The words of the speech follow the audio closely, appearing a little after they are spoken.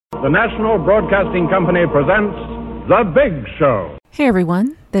The National Broadcasting Company presents The Big Show. Hey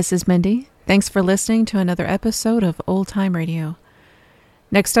everyone, this is Mindi. Thanks for listening to another episode of Old Time Radio.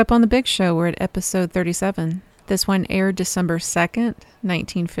 Next up on The Big Show, we're at episode 37. This one aired December 2nd,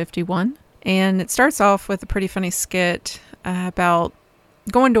 1951. And it starts off with a pretty funny skit about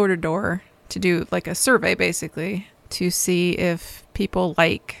going door to door to do like a survey, basically, to see if people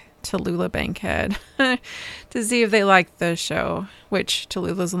like Tallulah Bankhead, to see if they like the show, which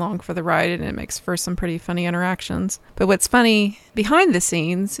Tallulah's along for the ride, and it makes for some pretty funny interactions. But what's funny behind the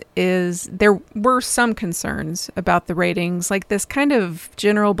scenes is there were some concerns about the ratings, like this kind of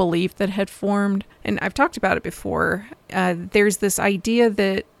general belief that had formed, and I've talked about it before. There's this idea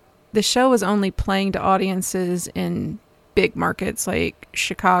that the show is only playing to audiences in big markets like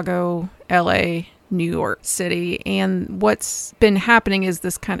Chicago, LA, New York City, and what's been happening is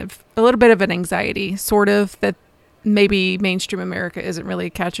this kind of a little bit of an anxiety, sort of, that maybe mainstream America isn't really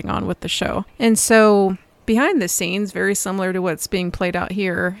catching on with the show. And so behind the scenes, very similar to what's being played out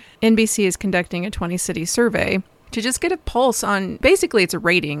here, NBC is conducting a 20-city survey to just get a pulse on, basically it's a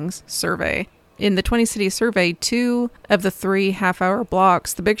ratings survey. In the 20-city survey, 2 of the 3 half-hour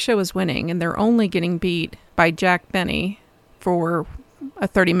blocks, The Big Show is winning, and they're only getting beat by Jack Benny for a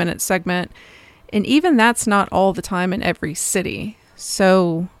 30-minute segment. And even that's not all the time in every city.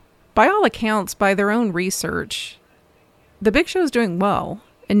 So, by all accounts, by their own research, The Big Show is doing well,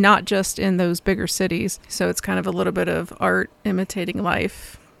 and not just in those bigger cities. So it's kind of a little bit of art imitating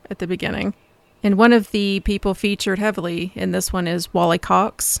life at the beginning. And one of the people featured heavily in this one is Wally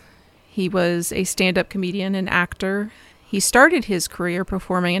Cox. He was a stand-up comedian and actor. He started his career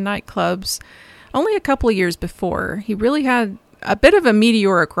performing in nightclubs only a couple of years before. He really had a bit of a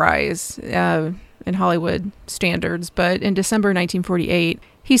meteoric rise in Hollywood standards, but in December 1948,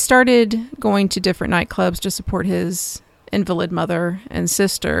 he started going to different nightclubs to support his invalid mother and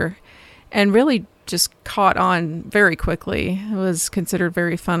sister, and really just caught on very quickly. It was considered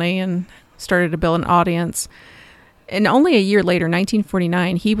very funny and started to build an audience. And only a year later,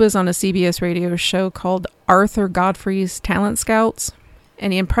 1949, he was on a CBS radio show called Arthur Godfrey's Talent Scouts.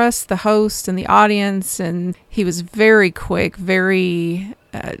 And he impressed the host and the audience, and he was very quick, a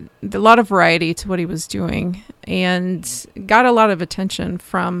lot of variety to what he was doing, and got a lot of attention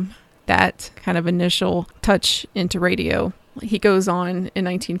from that kind of initial touch into radio. He goes on in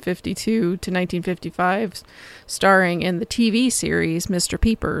 1952 to 1955, starring in the TV series Mr.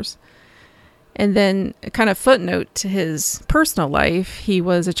 Peepers. And then a kind of footnote to his personal life, he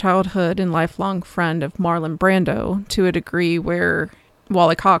was a childhood and lifelong friend of Marlon Brando, to a degree where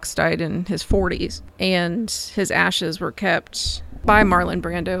Wally Cox died in his 40s, and his ashes were kept by Marlon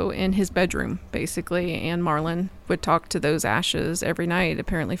Brando in his bedroom, basically, and Marlon would talk to those ashes every night,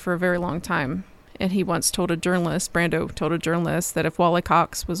 apparently for a very long time. And he once told Brando told a journalist, that if Wally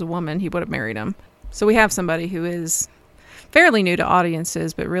Cox was a woman, he would have married him. So we have somebody who is fairly new to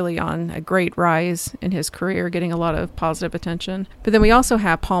audiences, but really on a great rise in his career, getting a lot of positive attention. But then we also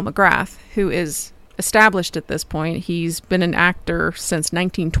have Paul McGrath, who is established at this point. He's been an actor since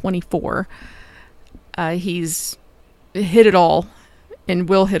 1924. He's hit it all and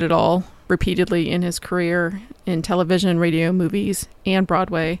will hit it all repeatedly in his career in television, radio, movies, and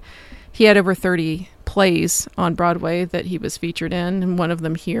Broadway. He had over 30 plays on Broadway that he was featured in, and one of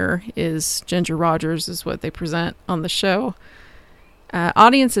them here is Ginger Rogers, is what they present on the show.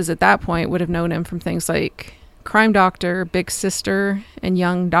 Audiences at that point would have known him from things like Crime Doctor, Big Sister, and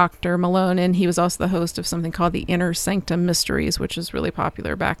Young Dr. Malone, and he was also the host of something called the Inner Sanctum Mysteries, which was really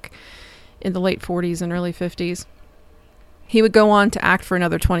popular back in the late 40s and early 50s. He would go on to act for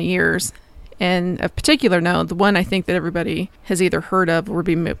another 20 years, and of particular note, the one I think that everybody has either heard of or would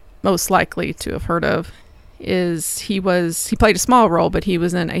be most likely to have heard of, is he played a small role, but he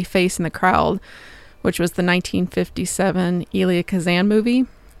was in A Face in the Crowd, which was the 1957 Elia Kazan movie.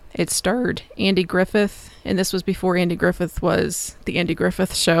 It starred Andy Griffith, and this was before Andy Griffith was The Andy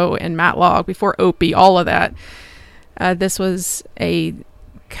Griffith Show and Matlock, before Opie, all of that. This was a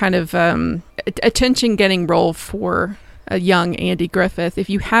kind of attention-getting role for a young Andy Griffith. If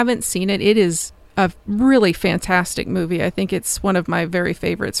you haven't seen it, it is a really fantastic movie. I think it's one of my very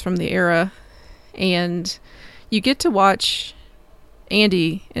favorites from the era. And you get to watch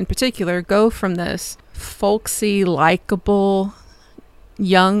Andy, in particular, go from this folksy, likable,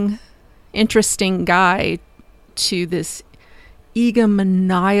 young, interesting guy to this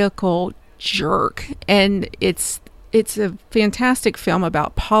egomaniacal jerk. And it's a fantastic film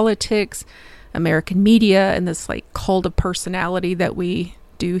about politics, American media, and this like cult of personality that we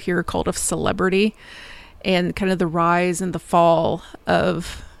do here, cult of celebrity, and kind of the rise and the fall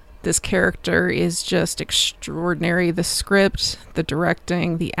of This character is just extraordinary. The script, the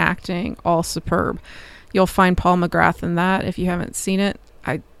directing, the acting, all superb. You'll find Paul McGrath in that. If you haven't seen it,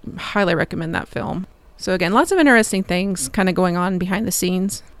 I highly recommend that film. So again, lots of interesting things kind of going on behind the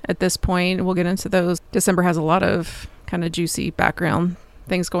scenes at this point. We'll get into those. December has a lot of kind of juicy background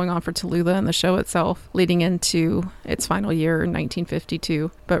things going on for Tallulah and the show itself, leading into its final year in 1952.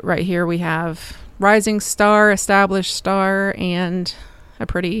 But right here we have rising star, established star, and a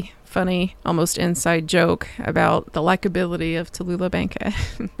pretty funny, almost inside joke about the likability of Tallulah Bankhead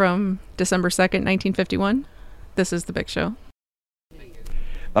from December 2nd, 1951. This is The Big Show.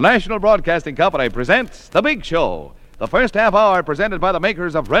 The National Broadcasting Company presents The Big Show. The first half hour presented by the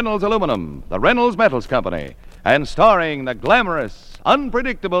makers of Reynolds Aluminum, the Reynolds Metals Company, and starring the glamorous,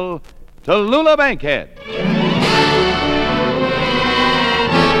 unpredictable Tallulah Bankhead.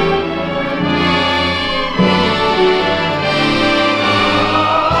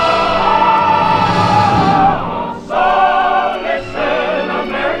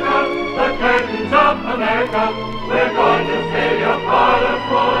 We're going to fill your parlor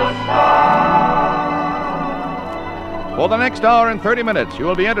full of stars. For the next hour and 30 minutes, you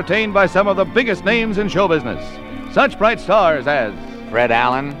will be entertained by some of the biggest names in show business. Such bright stars as Fred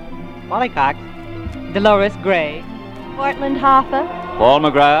Allen, Wally Cox, Dolores Gray, Portland Hoffa, Paul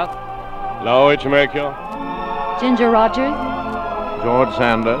McGrath, Lois Mercure, Ginger Rogers, George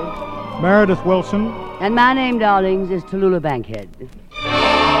Sanders, Meredith Wilson. And my name, darlings, is Tallulah Bankhead.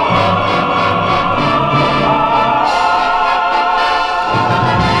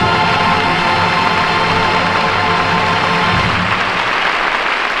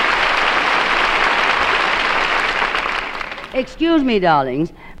 Excuse me,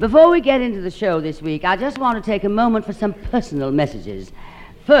 darlings. Before we get into the show this week, I just want to take a moment for some personal messages.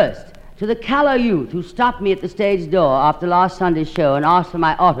 First, to the callow youth who stopped me at the stage door after last Sunday's show and asked for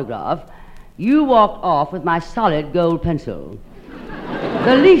my autograph, you walked off with my solid gold pencil.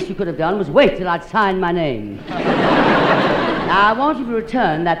 The least you could have done was wait till I'd signed my name. Now, I want you to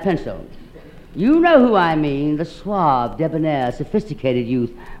return that pencil. You know who I mean, the suave, debonair, sophisticated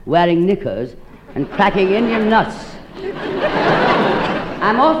youth wearing knickers and cracking Indian nuts.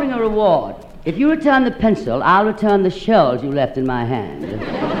 I'm offering a reward. If you return the pencil, I'll return the shells you left in my hand.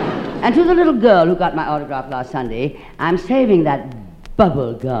 And to the little girl who got my autograph last Sunday, I'm saving that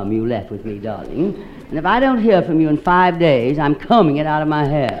bubble gum you left with me, darling. And if I don't hear from you in 5 days, I'm combing it out of my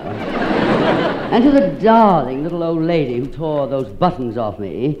hair. And to the darling little old lady who tore those buttons off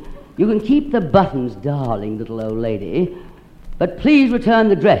me, you can keep the buttons, darling little old lady, but please return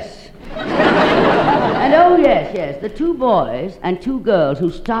the dress. And oh, yes, the 2 boys and 2 girls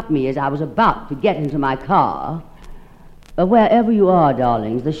who stopped me as I was about to get into my car, wherever you are,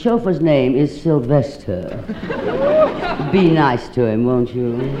 darlings, the chauffeur's name is Sylvester. Be nice to him, won't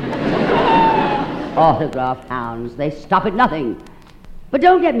you? Autograph hounds, they stop at nothing. But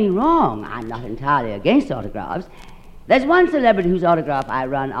don't get me wrong, I'm not entirely against autographs. There's one celebrity whose autograph I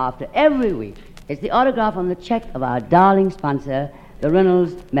run after every week. It's the autograph on the check of our darling sponsor, the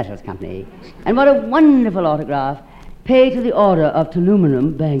Reynolds Metals Company. And what a wonderful autograph, paid to the order of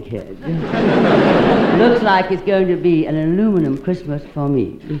Tallulah Bankhead. Looks like it's going to be an aluminum Christmas for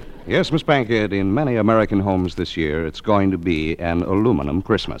me. Yes, Miss Bankhead, in many American homes this year, it's going to be an aluminum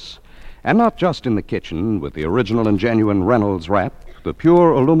Christmas. And not just in the kitchen with the original and genuine Reynolds wrap, the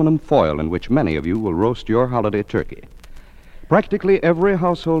pure aluminum foil in which many of you will roast your holiday turkey. Practically every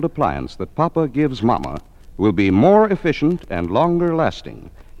household appliance that Papa gives Mama will be more efficient and longer lasting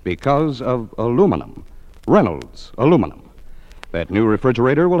because of aluminum. Reynolds Aluminum. That new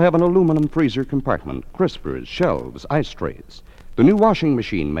refrigerator will have an aluminum freezer compartment, crispers, shelves, ice trays. The new washing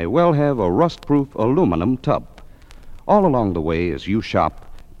machine may well have a rust-proof aluminum tub. All along the way as you shop,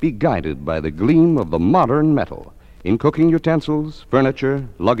 be guided by the gleam of the modern metal in cooking utensils, furniture,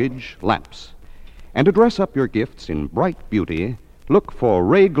 luggage, lamps. And to dress up your gifts in bright beauty, look for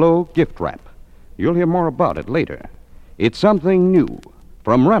Ray Glow Gift Wrap. You'll hear more about it later. It's something new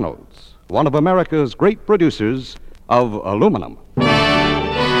from Reynolds, one of America's great producers of aluminum.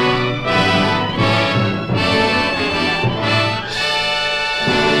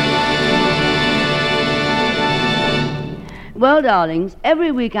 Well, darlings,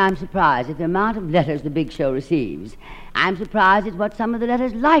 every week I'm surprised at the amount of letters the Big Show receives. I'm surprised at what some of the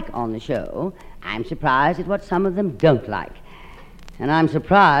letters like on the show. I'm surprised at what some of them don't like. And I'm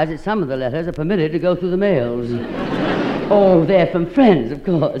surprised that some of the letters are permitted to go through the mails. Oh, they're from friends, of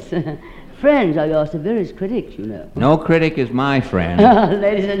course. Friends are your severest critics, you know. No critic is my friend.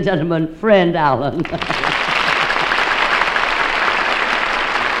 Ladies and gentlemen, friend Allen.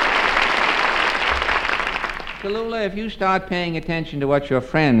 Tallulah, if you start paying attention to what your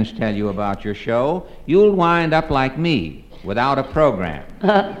friends tell you about your show, you'll wind up like me, without a program.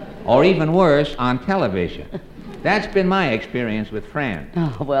 Or even worse, on television. That's been my experience with friends.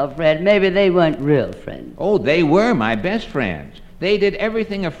 Oh, well, Fred, maybe they weren't real friends. Oh, they were my best friends. They did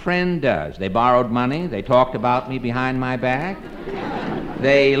everything a friend does. They borrowed money. They talked about me behind my back.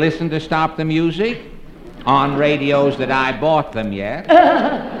 They listened to Stop the Music on radios that I bought them yet.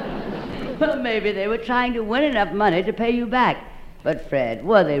 Well, maybe they were trying to win enough money to pay you back. But, Fred,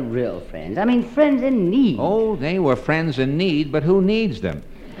 were they real friends? I mean, friends in need. Oh, they were friends in need, but who needs them?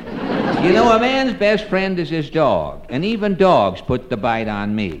 You know, a man's best friend is his dog, and even dogs put the bite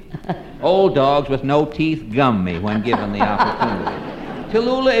on me. Old dogs with no teeth gum me when given the opportunity.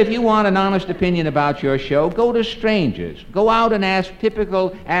 Tallulah, if you want an honest opinion about your show, go to strangers. Go out and ask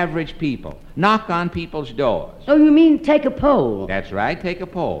typical average people. Knock on people's doors. Oh, you mean take a poll? That's right, take a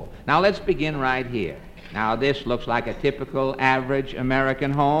poll. Now, let's begin right here. Now, this looks like a typical average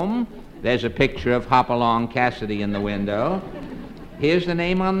American home. There's a picture of Hopalong Cassidy in the window. Here's the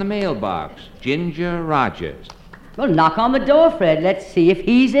name on the mailbox, Ginger Rogers. Well, knock on the door, Fred. Let's see if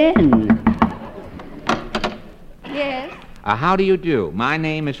he's in. Yes? How do you do? My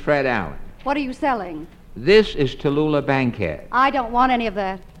name is Fred Allen. What are you selling? This is Tallulah Bankhead. I don't want any of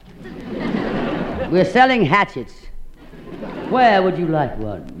that. We're selling hatchets. Where would you like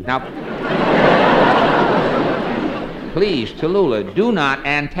one? Now, please, Tallulah, do not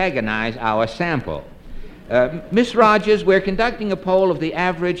antagonize our sample. Miss Rogers, we're conducting a poll of the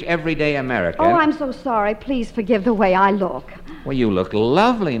average everyday American. Oh, I'm so sorry. Please forgive the way I look. Well, you look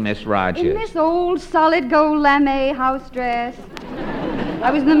lovely, Miss Rogers. In this old solid gold lame house dress.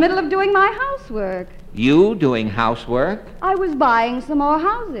 I was in the middle of doing my housework. You doing housework? I was buying some more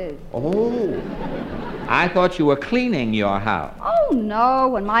houses. Oh, I thought you were cleaning your house. Oh, no.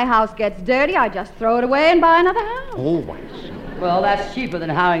 When my house gets dirty, I just throw it away and buy another house. Oh, I see. Well, that's cheaper than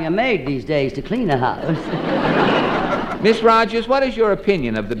hiring a maid these days to clean a house. Miss Rogers, what is your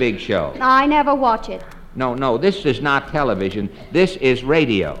opinion of the Big Show? I never watch it. No, this is not television. This is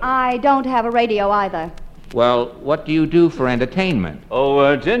radio. I don't have a radio either. Well, what do you do for entertainment?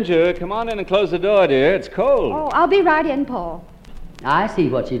 Oh, Ginger, come on in and close the door, dear. It's cold. Oh, I'll be right in, Paul. I see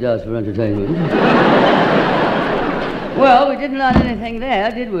what she does for entertainment. Well, we didn't learn anything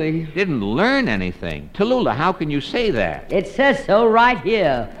there, did we? Didn't learn anything. Tallulah, how can you say that? It says so right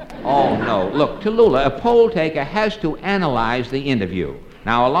here. Oh, no. Look, Tallulah, a poll taker has to analyze the interview.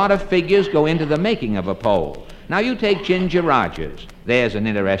 Now, a lot of figures go into the making of a poll. Now, you take Ginger Rogers. There's an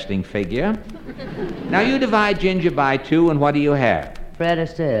interesting figure. Now, you divide Ginger by 2, and what do you have? Fred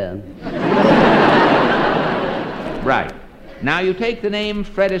Astaire. Right. Now, you take the name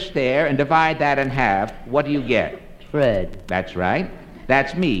Fred Astaire and divide that in half. What do you get? Fred. That's right.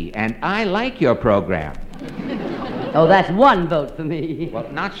 That's me, and I like your program. Oh, that's one vote for me.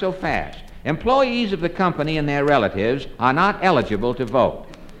 Well, not so fast. Employees of the company and their relatives are not eligible to vote.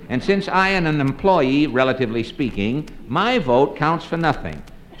 And since I am an employee, relatively speaking, my vote counts for nothing.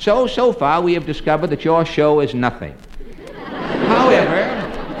 So far, we have discovered that your show is nothing. However,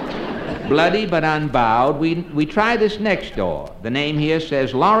 bloody but unbowed, we try this next door. The name here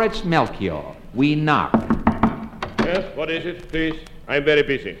says Lawrence Melchior. We knock. Yes, what is it, please? I'm very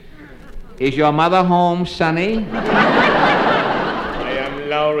busy. Is your mother home, Sonny? I am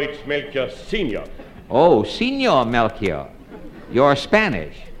Laurits Melchior Sr. Oh, Senor Melchior. You're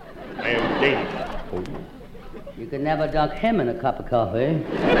Spanish. I am Danish. You could never dunk him in a cup of coffee.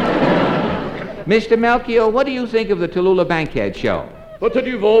 Mr. Melchior, what do you think of the Tallulah Bankhead show? Hvor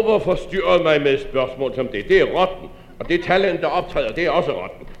tager de våger og forstyrrer mig med spørgsmål som det? Det er rotten. Og det talent, der optræder, det er også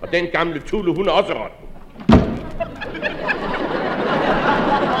rotten. Og den gamle Tulle, hun er også rotten.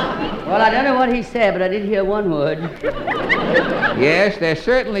 Well, I don't know what he said, but I did hear one word. Yes, there's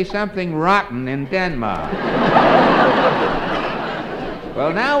certainly something rotten in Denmark.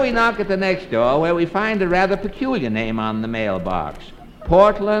 Well, now we knock at the next door where we find a rather peculiar name on the mailbox.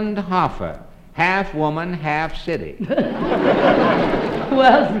 Portland Hoffer. Half woman, half city.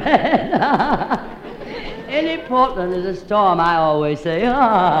 Well, Fred, any Portland is a storm, I always say.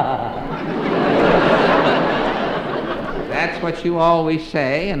 That's what you always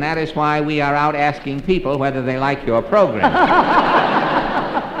say, and that is why we are out asking people whether they like your program.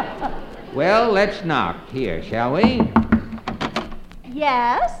 Well, let's knock here, shall we?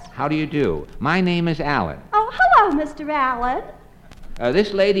 Yes? How do you do? My name is Allen. Oh, hello, Mr. Allen.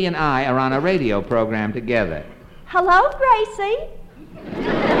 This lady and I are on a radio program together. Hello, Gracie.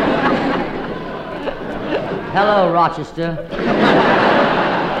 Hello, Rochester.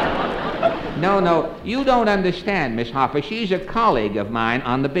 No, you don't understand, Miss Hoffer. She's a colleague of mine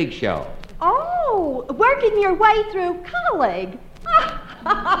on the Big Show. Oh, Oh, working your way through college.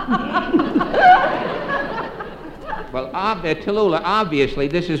 Well, Tallulah, obviously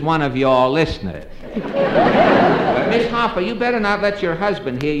this is one of your listeners. Miss Hopper, you better not let your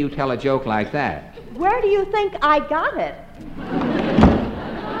husband hear you tell a joke like that. Where do you think I got it?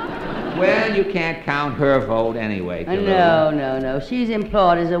 Well, you can't count her vote anyway, Tallulah. No. She's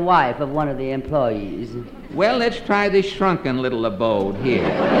employed as a wife of one of the employees. Well, let's try this shrunken little abode here.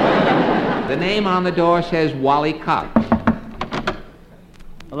 The name on the door says Wally Cox.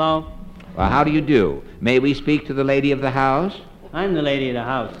 Hello? Well, how do you do? May we speak to the lady of the house? I'm the lady of the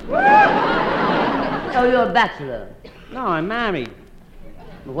house. Oh, you're a bachelor. No, I'm married.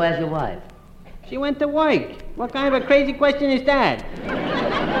 Where's your wife? She went to work. What kind of a crazy question is that?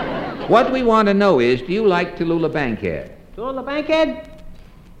 What we want to know is, do you like Tallulah Bankhead? Tallulah Bankhead?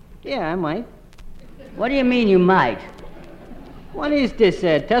 Yeah, I might. What do you mean you might? What is this,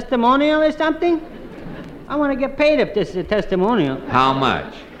 a testimonial or something? I want to get paid if this is a testimonial. How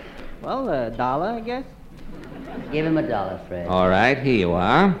much? Well, $1, I guess. Give him $1, Fred. All right, here you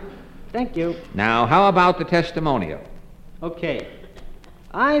are. Thank you. Now, how about the testimonial? Okay.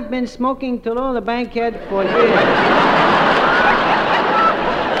 I've been smoking Tallulah Bankhead for years.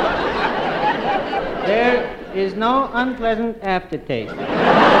 There is no unpleasant aftertaste.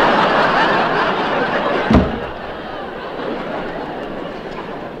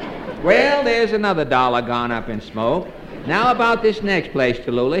 Well, there's another $1 gone up in smoke. Now about this next place,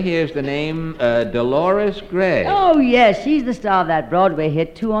 Tallulah. Here's the name, Dolores Gray. Oh, yes, she's the star of that Broadway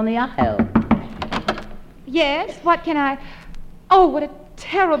hit, Two on the Aisle. Yes, what can I... Oh, what a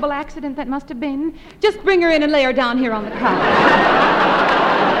terrible accident that must have been. Just bring her in and lay her down here on the couch.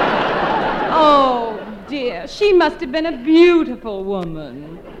 Oh, dear, she must have been a beautiful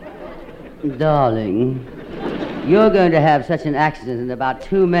woman. Darling, you're going to have such an accident in about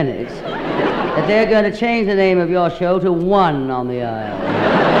 2 minutes that they're going to change the name of your show to One on the Aisle.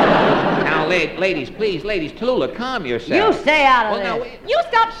 Now, ladies, please, Tallulah, calm yourself. You stay out of this. Now, you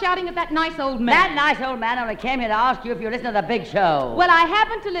stop shouting at that nice old man. That nice old man only came here to ask you if you listen to the big show. Well, I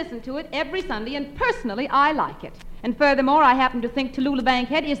happen to listen to it every Sunday, and personally, I like it. And furthermore, I happen to think Tallulah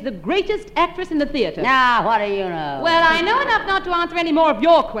Bankhead is the greatest actress in the theater. Now, what do you know? Well, I know enough not to answer any more of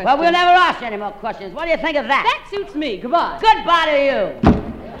your questions. Well, we'll never ask you any more questions. What do you think of that? That suits me. Goodbye. Goodbye to you.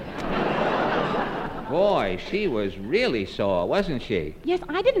 Boy, she was really sore, wasn't she? Yes,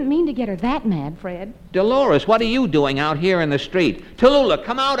 I didn't mean to get her that mad, Fred. Dolores, what are you doing out here in the street? Tallulah,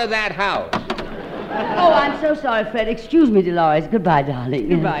 come out of that house. Oh, I'm so sorry, Fred. Excuse me, Dolores. Goodbye, darling.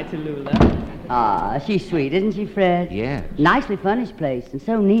 Goodbye, Tallulah. Ah, she's sweet, isn't she, Fred? Yes. Nicely furnished place and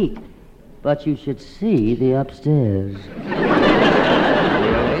so neat. But you should see the upstairs.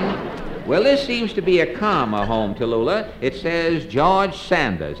 Really? Well, this seems to be a calmer home, Tallulah. It says George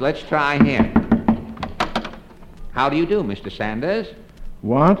Sanders. Let's try him. How do you do, Mr. Sanders?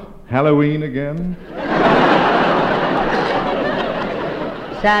 What? Halloween again?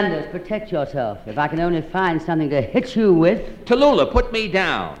 Sanders, protect yourself. If I can only find something to hit you with... Tallulah, put me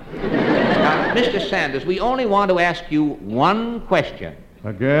down. Now, Mr. Sanders, we only want to ask you one question.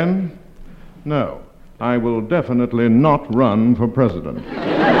 Again? No. I will definitely not run for president.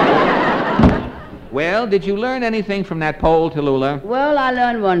 Well, did you learn anything from that poll, Tallulah? Well, I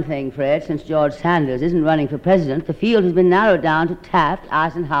learned one thing, Fred. Since George Sanders isn't running for president, the field has been narrowed down to Taft,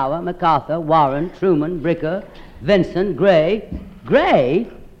 Eisenhower, MacArthur, Warren, Truman, Bricker, Vincent, Gray. Gray?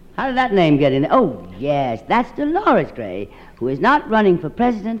 How did that name get in there? Oh, yes, that's Dolores Gray, who is not running for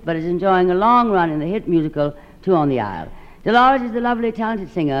president, but is enjoying a long run in the hit musical Two on the Aisle. Dolores is the lovely,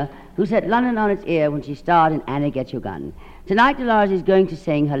 talented singer who set London on its ear when she starred in Annie Get Your Gun. Tonight, Dolores is going to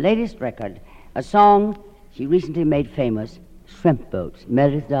sing her latest record, a song she recently made famous, Shrimp Boats.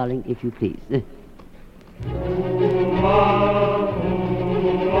 Meredith, darling, if you please.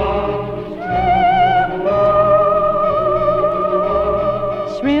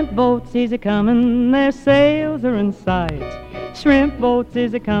 Shrimp boats is a-comin', their sails are in sight. Shrimp boats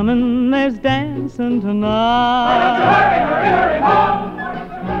is a-comin', there's dancing tonight. Hurry home!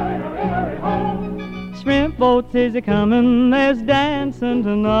 Shrimp boats is a-comin', there's dancing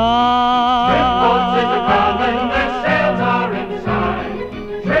tonight. Shrimp boats is a-comin', their sails are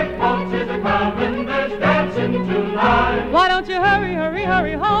inside. Shrimp boats is a-comin', there's dancing tonight. Why don't you hurry, hurry,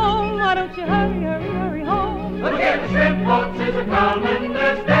 hurry home? Why don't you hurry, hurry, hurry home? Look here, shrimp boats is a-comin',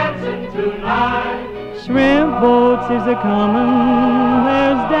 there's dancing tonight. Shrimp boats is a-comin',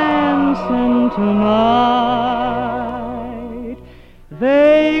 there's dancing tonight.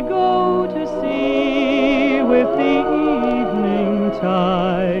 They go to sea with the evening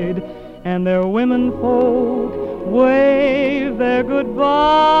tide, and their women folk wave their goodbye.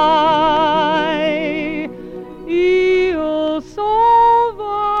 Io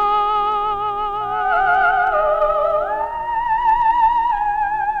sova.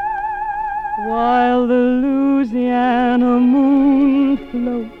 While the Louisiana moon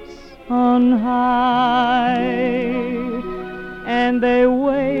floats on high, and they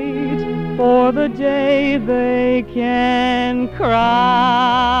wait for the day they can cry.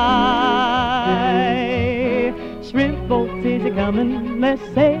 Shrimp boats is a-comin', their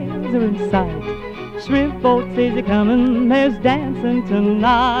sails are in sight. Shrimp boats is a-comin', there's dancing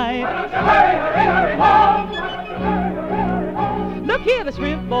tonight. Hurry, hurry, hurry home! Look here, the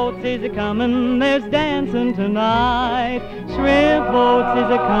shrimp boats is a-comin', there's dancing tonight. Shrimp boats is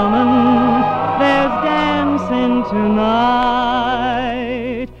a-comin', there's dancing tonight.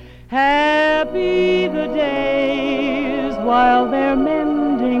 Happy the days while they're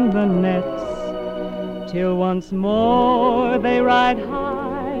mending the nets, till once more they ride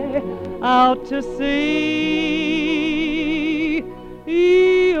high out to sea.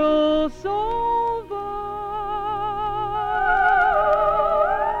 Io sova.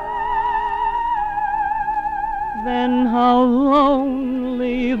 Then how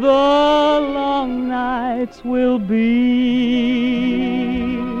lonely the long nights will be,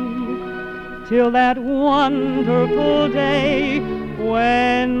 till that wonderful day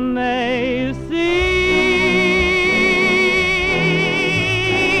when they see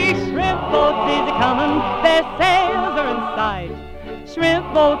shrimp boats is a-comin', their sails are in sight. Shrimp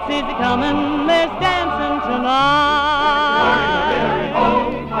boats is a-comin', there's dancing tonight.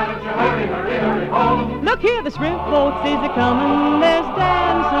 Look here, the shrimp boats is a-comin', there's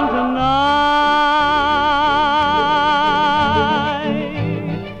dancing tonight.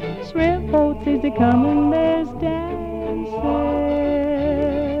 Shrimp boats is a-comin', there's dancing.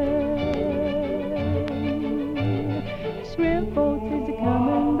 Shrimp boats is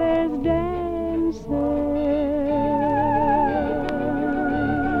a-comin', there's dancing.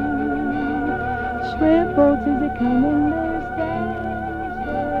 Shrimp boats is a-comin', there's dancing.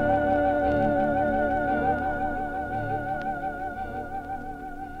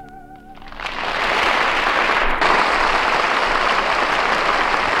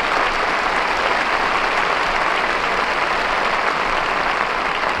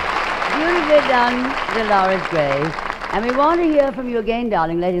 Beautifully done, Dolores Gray. And we want to hear from you again,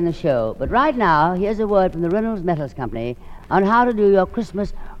 darling, later in the show. But right now, here's a word from the Reynolds Metals Company on how to do your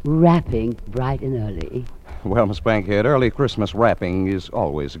Christmas wrapping bright and early. Well, Miss Bankhead, early Christmas wrapping is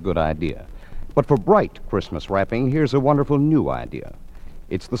always a good idea. But for bright Christmas wrapping, here's a wonderful new idea.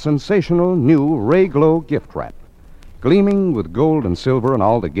 It's the sensational new Ray Glow gift wrap. Gleaming with gold and silver and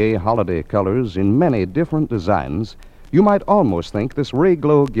all the gay holiday colors in many different designs, you might almost think this Ray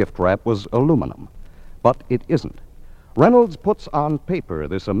Glow gift wrap was aluminum. But it isn't. Reynolds puts on paper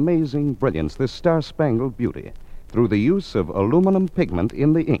this amazing brilliance, this star-spangled beauty, through the use of aluminum pigment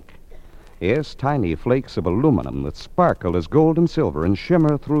in the ink. Yes, tiny flakes of aluminum that sparkle as gold and silver and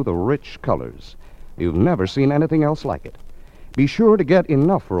shimmer through the rich colors. You've never seen anything else like it. Be sure to get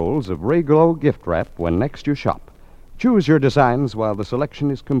enough rolls of Ray Glow gift wrap when next you shop. Choose your designs while the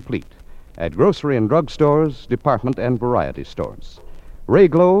selection is complete at grocery and drug stores, department and variety stores. Ray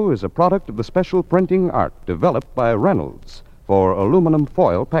Glow is a product of the special printing art developed by Reynolds for aluminum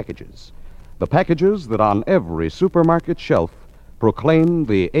foil packages. The packages that on every supermarket shelf proclaim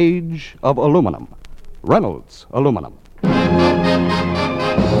the age of aluminum. Reynolds Aluminum.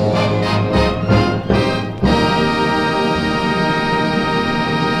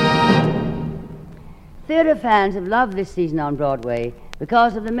 Theater fans have loved this season on Broadway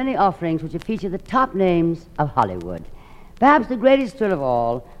because of the many offerings which have featured the top names of Hollywood. Perhaps the greatest thrill of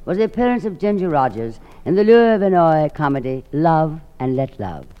all was the appearance of Ginger Rogers in the Louis comedy Love and Let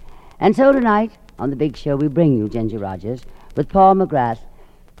Love. And so tonight, on The Big Show, we bring you Ginger Rogers with Paul McGrath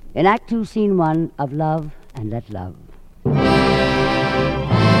in Act 2, Scene 1 of Love and Let Love.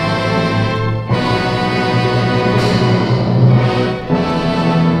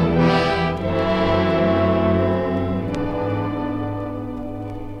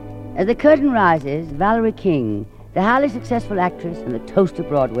 As the curtain rises, Valerie King, the highly successful actress and the toast of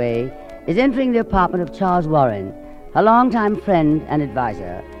Broadway, is entering the apartment of Charles Warren, her longtime friend and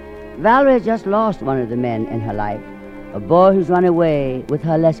advisor. Valerie has just lost one of the men in her life, a boy who's run away with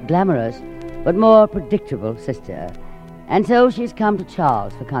her less glamorous but more predictable sister. And so she's come to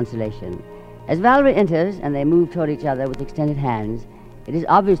Charles for consolation. As Valerie enters and they move toward each other with extended hands, it is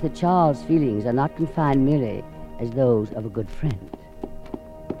obvious that Charles' feelings are not confined merely as those of a good friend.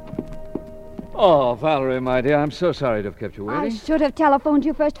 Oh, Valerie, my dear, I'm so sorry to have kept you I waiting. should have telephoned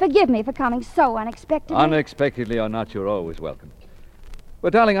you first. Forgive me for coming so unexpectedly. Unexpectedly or not, you're always welcome.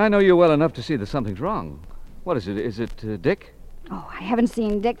 But, darling, I know you well enough to see that something's wrong. What is it? Is it Dick? Oh, I haven't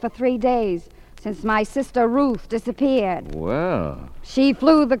seen Dick for 3 days, since my sister Ruth disappeared. Well. She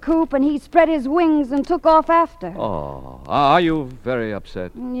flew the coop, and he spread his wings and took off after her. Oh, are you very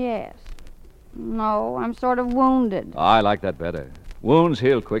upset? Yes. No, I'm sort of wounded. I like that better. Wounds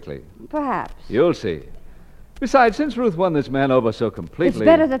heal quickly. Perhaps. You'll see. Besides, since Ruth won this man over so completely... It's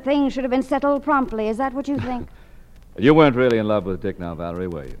better that things should have been settled promptly. Is that what you think? You weren't really in love with Dick now, Valerie,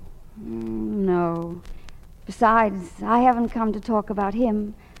 were you? No. Besides, I haven't come to talk about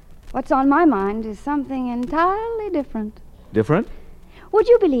him. What's on my mind is something entirely different. Different? Would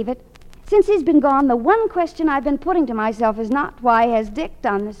you believe it? Since he's been gone, the one question I've been putting to myself is not, why has Dick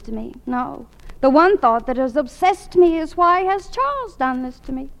done this to me? No. The one thought that has obsessed me is, why has Charles done this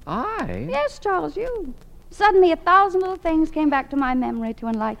to me? I? Yes, Charles, you. Suddenly 1,000 little things came back to my memory to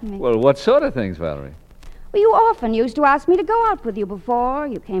enlighten me. Well, what sort of things, Valerie? Well, you often used to ask me to go out with you before.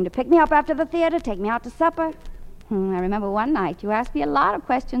 You came to pick me up after the theater, take me out to supper. I remember one night you asked me a lot of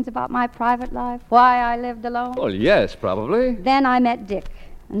questions about my private life, why I lived alone. Well, yes, probably. Then I met Dick,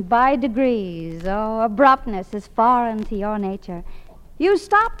 and by degrees, abruptness is foreign to your nature. You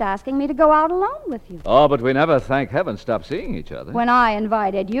stopped asking me to go out alone with you. Oh, but we never, thank heaven, stopped seeing each other. When I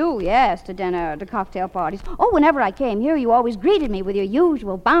invited you, yes, to dinner, to cocktail parties. Oh, whenever I came here, you always greeted me with your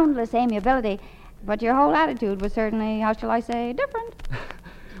usual boundless amiability. But your whole attitude was certainly, how shall I say, different.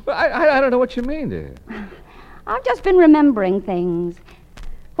 Well, I don't know what you mean, dear. I've just been remembering things.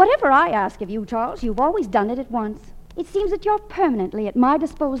 Whatever I ask of you, Charles, you've always done it at once. It seems that you're permanently at my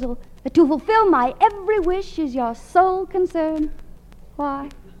disposal, that to fulfill my every wish is your sole concern. Why?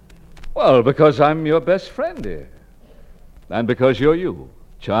 Well, because I'm your best friend, dear. And because you're you.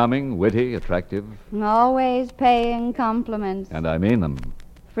 Charming, witty, attractive. Always paying compliments. And I mean them.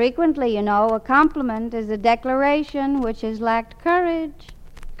 Frequently, you know, a compliment is a declaration which has lacked courage.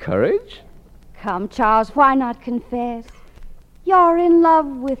 Courage? Come, Charles, why not confess? You're in love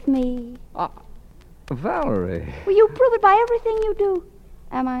with me. Valerie. Well, you prove it by everything you do.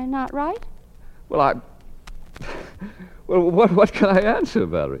 Am I not right? Well, Well, what can I answer,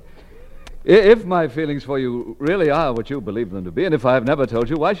 Valerie? If my feelings for you really are what you believe them to be, and if I have never told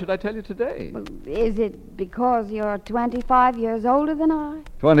you, why should I tell you today? Well, is it because you're 25 years older than I?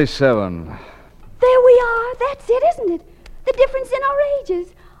 27. There we are. That's it, isn't it? The difference in our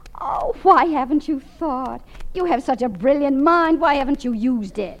ages. Oh, why haven't you thought? You have such a brilliant mind. Why haven't you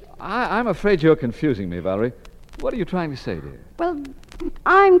used it? I'm afraid you're confusing me, Valerie. What are you trying to say, dear? Well,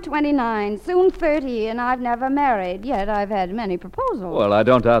 I'm 29, soon 30, and I've never married, yet I've had many proposals. Well, I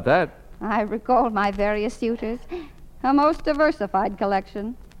don't doubt that. I recall my various suitors. A most diversified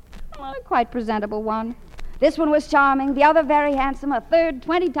collection. A quite presentable one. This one was charming, the other very handsome, a third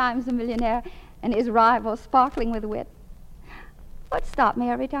 20 times a millionaire, and his rival sparkling with wit. What stopped me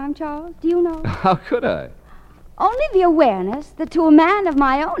every time, Charles? Do you know? How could I? Only the awareness that to a man of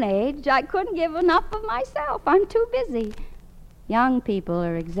my own age, I couldn't give enough of myself. I'm too busy. Young people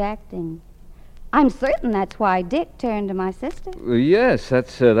are exacting. I'm certain that's why Dick turned to my sister. Yes,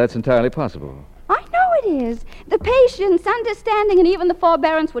 that's entirely possible. I know it is. The patience, understanding, and even the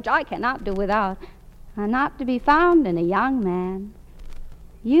forbearance, which I cannot do without, are not to be found in a young man.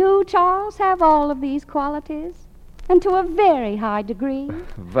 You, Charles, have all of these qualities, and to a very high degree.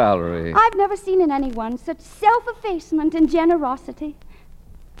 Valerie. I've never seen in anyone such self-effacement and generosity.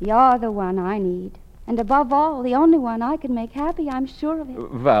 You're the one I need. And above all, the only one I can make happy, I'm sure of it.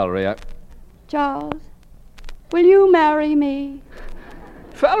 Valerie, Charles, will you marry me?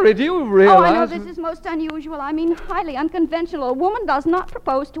 Valerie, do you realize... Oh, I know this is most unusual. I mean, highly unconventional. A woman does not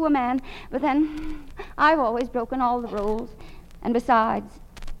propose to a man. But then, I've always broken all the rules. And besides,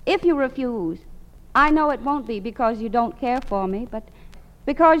 if you refuse, I know it won't be because you don't care for me, but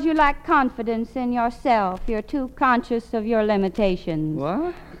because you lack confidence in yourself. You're too conscious of your limitations.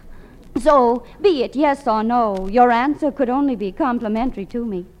 What? So, be it yes or no, your answer could only be complimentary to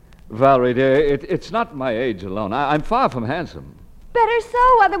me. Valerie, dear, it's not my age alone. I'm far from handsome. Better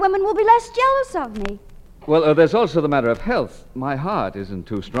so. Other women will be less jealous of me. Well, there's also the matter of health. My heart isn't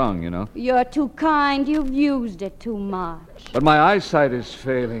too strong, you know. You're too kind. You've used it too much. But my eyesight is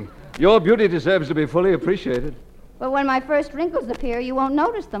failing. Your beauty deserves to be fully appreciated. But when my first wrinkles appear, you won't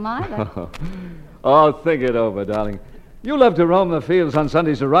notice them either. Oh, think it over, darling. You love to roam the fields on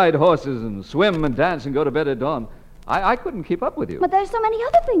Sundays to ride horses and swim and dance and go to bed at dawn. I couldn't keep up with you. But there's so many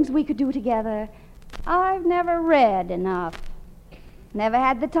other things we could do together. I've never read enough. Never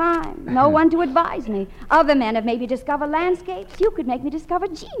had the time. No one to advise me. Other men have made me discover landscapes. You could make me discover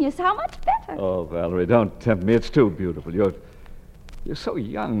genius. How much better? Oh, Valerie, don't tempt me. It's too beautiful. You're so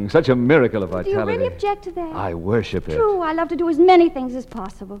young. Such a miracle of Do vitality. you really object to that? I worship it. True, I love to do as many things as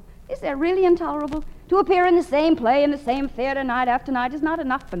possible. Is that really intolerable? To appear in the same play in the same theater night after night is not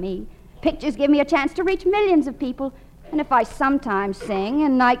enough for me. Pictures give me a chance to reach millions of people. And if I sometimes sing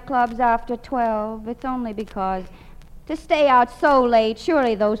in nightclubs after 12, it's only because to stay out so late,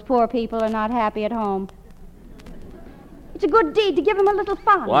 surely those poor people are not happy at home. It's a good deed to give them a little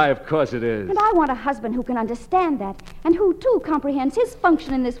fun. Why, of course it is. And I want a husband who can understand that, and who, too, comprehends his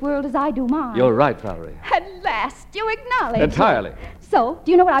function in this world as I do mine. You're right, Valerie. At last, you acknowledge. Entirely. So,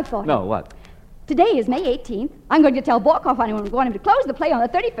 do you know what I've thought? No, what? Today is May 18th. I'm going to tell Borkoff I want him to close the play on the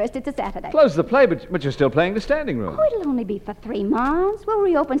 31st. It's a Saturday. Close the play, but you're still playing the standing room. Oh, it'll only be for 3 months. We'll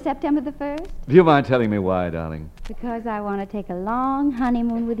reopen September the 1st. Do you mind telling me why, darling? Because I want to take a long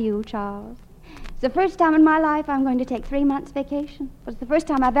honeymoon with you, Charles. It's the first time in my life I'm going to take 3 months vacation. But it's the first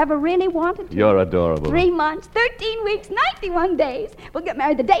time I've ever really wanted to. You're adorable. 3 months, 13 weeks, 91 days. We'll get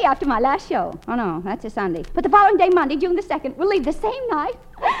married the day after my last show. Oh, no, that's a Sunday. But the following day, Monday, June the 2nd, we'll leave the same night.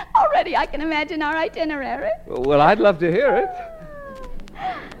 Already I can imagine our itinerary. Well, I'd love to hear it.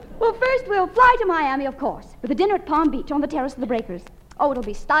 Well, first we'll fly to Miami, of course, with a dinner at Palm Beach on the Terrace of the Breakers. Oh, it'll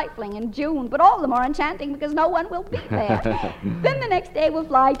be stifling in June, but all the more enchanting because no one will be there. Then the next day we'll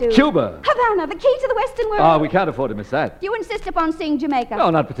fly to... Cuba. Havana, the key to the Western world. Oh, we can't afford to miss that. You insist upon seeing Jamaica?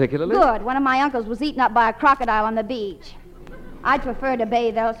 No, not particularly. Good. One of my uncles was eaten up by a crocodile on the beach. I'd prefer to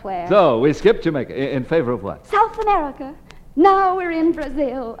bathe elsewhere. So, we skip Jamaica. In favor of what? South America. Now we're in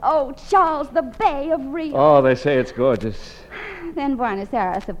Brazil. Oh, Charles, the Bay of Rio. Oh, they say it's gorgeous. Then Buenos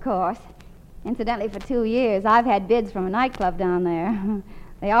Aires, of course. Incidentally, for 2 years, I've had bids from a nightclub down there.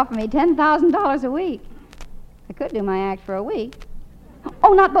 They offer me $10,000 a week. I could do my act for a week.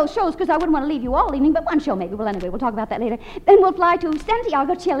 Oh, not both shows, because I wouldn't want to leave you all evening, but one show maybe. Well, anyway, we'll talk about that later. Then we'll fly to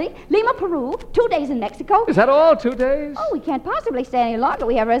Santiago, Chile, Lima, Peru, 2 days in Mexico. Is that all, 2 days? Oh, we can't possibly stay any longer.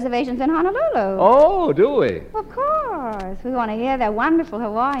 We have reservations in Honolulu. Oh, do we? Of course. We want to hear their wonderful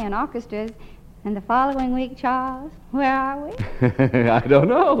Hawaiian orchestras. And the following week, Charles, where are we? I don't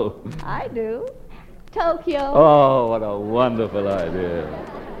know. I do. Tokyo. Oh, what a wonderful idea.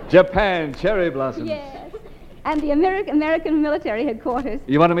 Japan, cherry blossoms. Yes. And the American military headquarters.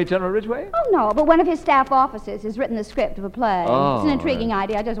 You want to meet General Ridgway? Oh, no, but one of his staff officers has written the script of a play. Oh, it's an intriguing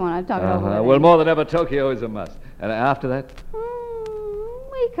idea. I just want to talk it over with him. Well, more than ever, Tokyo is a must. And after that?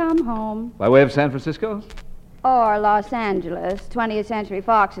 We come home. By way of San Francisco? Or Los Angeles. 20th Century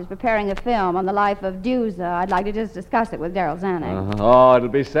Fox is preparing a film on the life of Dusa. I'd like to just discuss it with Daryl Zanuck. Oh, it'll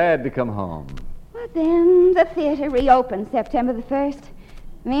be sad to come home. But then the theater reopens September the 1st.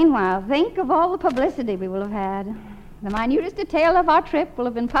 Meanwhile, think of all the publicity we will have had. The minutest detail of our trip will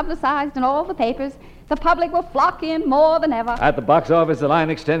have been publicized in all the papers. The public will flock in more than ever. At the box office, the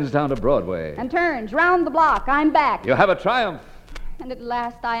line extends down to Broadway. And turns round the block. I'm back. You have a triumph. And at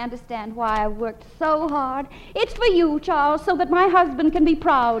last I understand why I've worked so hard. It's for you, Charles, so that my husband can be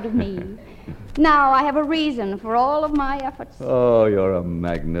proud of me. Now I have a reason for all of my efforts. Oh, you're a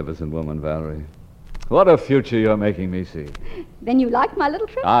magnificent woman, Valerie. What a future you're making me see. Then you like my little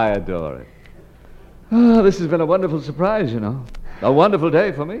trip? I adore it. Oh, this has been a wonderful surprise, you know. A wonderful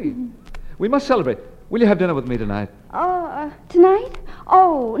day for me. We must celebrate. Will you have dinner with me tonight? Tonight?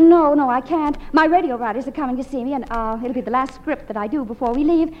 Oh, no, I can't. My radio writers are coming to see me, and it'll be the last script that I do before we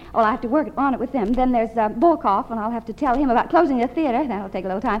leave. Well, I have to work on it with them. Then there's Borkoff, and I'll have to tell him about closing the theater. That'll take a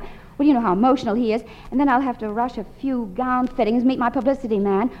little time. Well, you know how emotional he is. And then I'll have to rush a few gown fittings, meet my publicity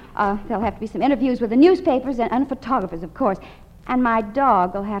man. There'll have to be some interviews with the newspapers and photographers, of course. And my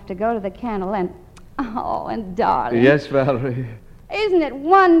dog will have to go to the kennel and... Oh, and darling... Yes, Valerie? Isn't it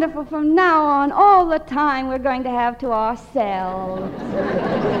wonderful from now on, all the time we're going to have to ourselves?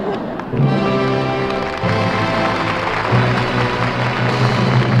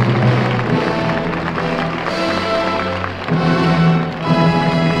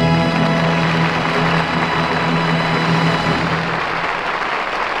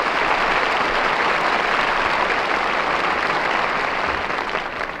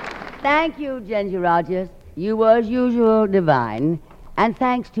 Thank you, Ginger Rogers. You were, as usual, divine. And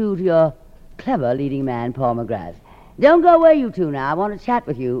thanks, too, to your clever leading man, Paul McGrath. Don't go away, you two, now. I want to chat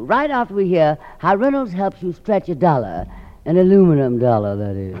with you right after we hear how Reynolds helps you stretch a dollar. An aluminum dollar,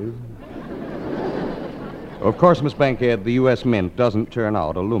 that is. Of course, Miss Bankhead, the U.S. Mint doesn't turn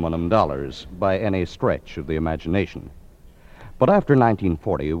out aluminum dollars by any stretch of the imagination. But after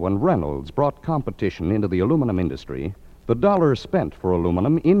 1940, when Reynolds brought competition into the aluminum industry, the dollar spent for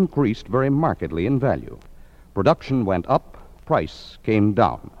aluminum increased very markedly in value. Production went up, price came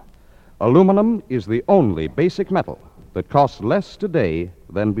down. Aluminum is the only basic metal that costs less today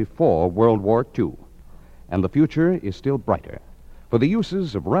than before World War II. And the future is still brighter, for the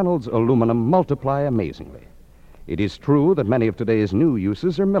uses of Reynolds aluminum multiply amazingly. It is true that many of today's new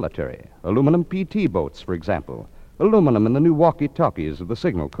uses are military. Aluminum PT boats, for example. Aluminum in the new walkie-talkies of the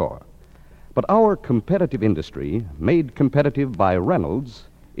Signal Corps. But our competitive industry, made competitive by Reynolds,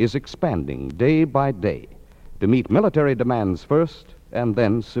 is expanding day by day to meet military demands first and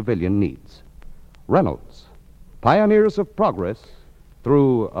then civilian needs. Reynolds, pioneers of progress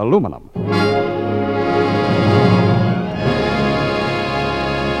through aluminum.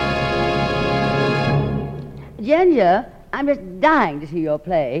 Ginger, I'm just dying to see your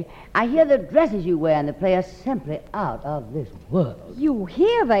play. I hear the dresses you wear in the play are simply out of this world. You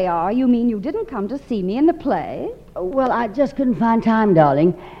hear they are? You mean you didn't come to see me in the play? Well, I just couldn't find time,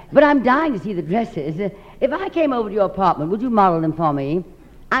 darling. But I'm dying to see the dresses. If I came over to your apartment, would you model them for me?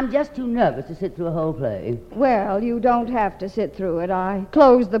 I'm just too nervous to sit through a whole play. Well, you don't have to sit through it. I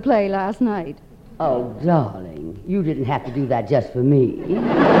closed the play last night. Oh, darling, you didn't have to do that just for me.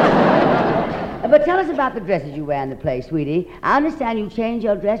 But tell us about the dresses you wear in the play, sweetie. I understand you change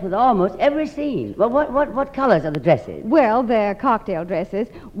your dress with almost every scene. Well, what colors are the dresses? Well, they're cocktail dresses.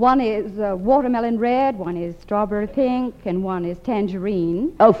 One is watermelon red, one is strawberry pink, and one is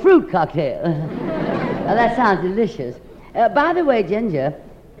tangerine. Oh, fruit cocktail. Well, that sounds delicious. By the way, Ginger,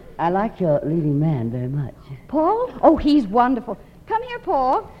 I like your leading man very much. Paul? Oh, he's wonderful. Come here,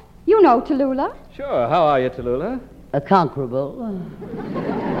 Paul. You know Tallulah. Sure. How are you, Tallulah? Conquerable.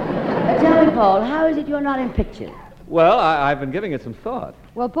 Tell me, Paul, how is it you're not in pictures? Well, I've been giving it some thought.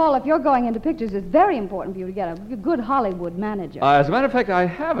 Well, Paul, if you're going into pictures, it's very important for you to get a good Hollywood manager. As a matter of fact, I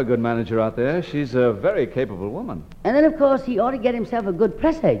have a good manager out there. She's a very capable woman. And then, of course, he ought to get himself a good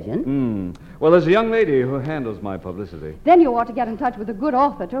press agent. Well, there's a young lady who handles my publicity. Then you ought to get in touch with a good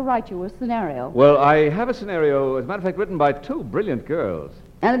author to write you a scenario. Well, I have a scenario, as a matter of fact, written by two brilliant girls.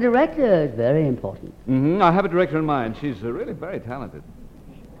 And the director is very important. I have a director in mind. She's really very talented.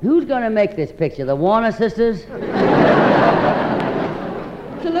 Who's going to make this picture? The Warner sisters?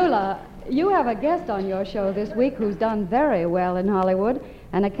 Tallulah, you have a guest on your show this week who's done very well in Hollywood,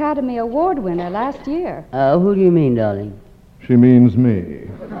 an Academy Award winner last year. Oh, who do you mean, darling? She means me.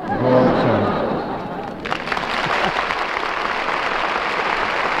 Paul Sanders.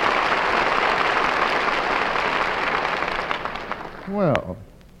 Well,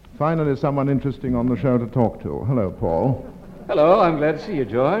 finally someone interesting on the show to talk to. Hello, Paul. Hello, I'm glad to see you,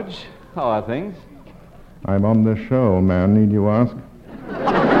 George. How are things? I'm on this show, man. Need you ask?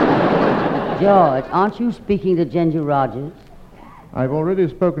 George, aren't you speaking to Ginger Rogers? I've already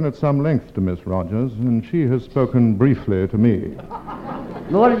spoken at some length to Miss Rogers, and she has spoken briefly to me.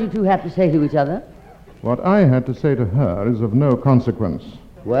 What did you two have to say to each other? What I had to say to her is of no consequence.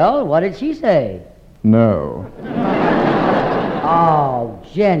 Well, what did she say? No. Oh,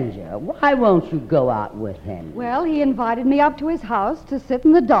 Ginger, why won't you go out with him? Well, he invited me up to his house to sit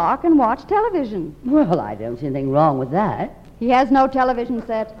in the dark and watch television. Well, I don't see anything wrong with that. He has no television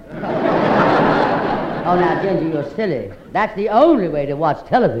set. Oh, now, Ginger, you're silly. That's the only way to watch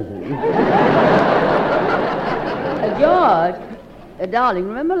television. George, darling,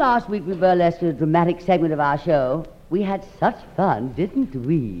 remember last week we burlesqued a dramatic segment of our show? We had such fun, didn't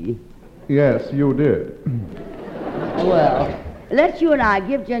we? Yes, you did. Well, let's you and I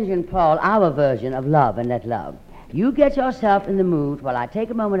give Ginger and Paul our version of Love and Let Love. You get yourself in the mood while I take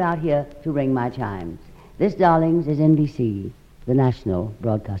a moment out here to ring my chimes. This, darlings, is NBC, the National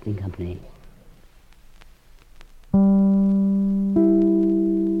Broadcasting Company.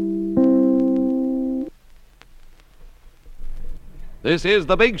 This is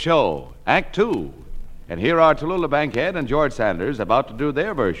The Big Show, Act Two. And here are Tallulah Bankhead and George Sanders about to do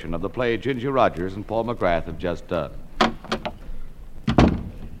their version of the play Ginger Rogers and Paul McGrath have just done.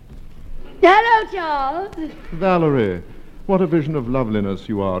 Hello, Charles. Valerie, what a vision of loveliness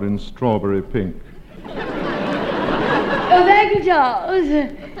you are in strawberry pink. Oh, thank you, Charles.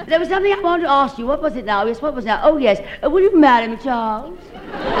 There was something I wanted to ask you. What was it now? Yes, what was it now? Oh, yes. Will you marry me, Charles?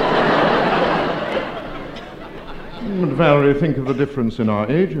 But Valerie, think of the difference in our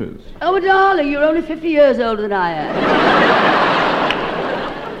ages. Oh, darling, you're only 50 years older than I am.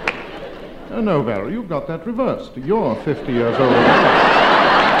 Oh, no, Valerie, you've got that reversed. You're 50 years older.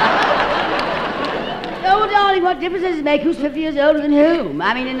 Oh, darling, what difference does it make who's 50 years older than whom?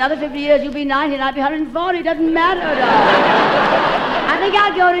 I mean, in another 50 years, you'll be 90 and I'll be 140. It doesn't matter, darling. I think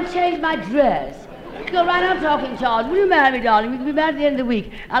I'll go and change my dress. Go right on talking, Charles. Will you marry me, darling? We can be married at the end of the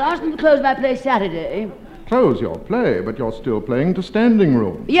week. I'll ask them to close my place Saturday. Close your play, but you're still playing to standing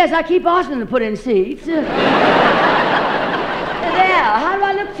room. Yes, I keep asking them to put in seats. There, how do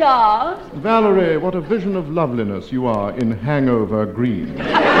I look, Charles? Valerie, what a vision of loveliness you are in Hangover Green. Oh,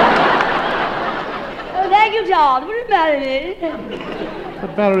 thank you, Charles. Will you marry me?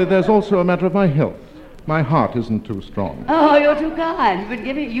 But Valerie, there's also a matter of my health. My heart isn't too strong. Oh, you're too kind. You've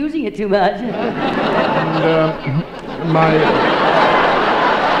been using it too much. And, my...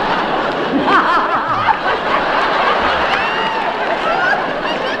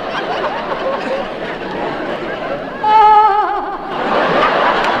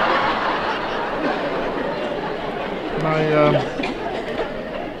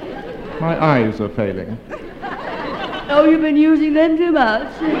 My eyes are failing. Oh, you've been using them too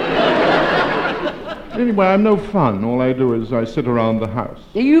much. Anyway, I'm no fun. All I do is I sit around the house.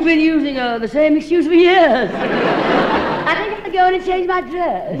 You've been using the same excuse for years. I think I'll go in and change my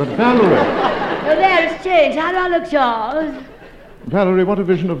dress. But Valerie... Oh, there, it's changed. How do I look, Charles? Valerie, what a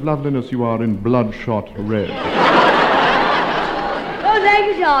vision of loveliness you are in bloodshot red. Oh, thank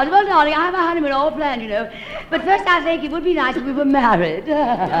you, Charles. Well, darling, I have a honeymoon all planned, you know. But first, I think it would be nice if we were married.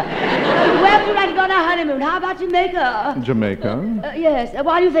 Where would you like to go on our honeymoon? How about Jamaica? Jamaica? Yes.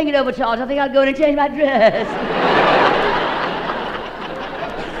 While you think it over, Charles, I think I'll go in and change my dress.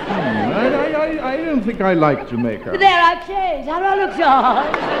 I don't think I like Jamaica. There, I've changed. How do I look,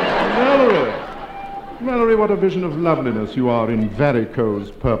 Charles? Valerie, what a vision of loveliness you are in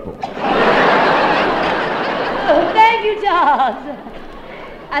varicose purple. Oh, thank you, Charles.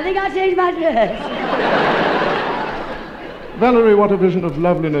 I think I'll change my dress. Valerie, what a vision of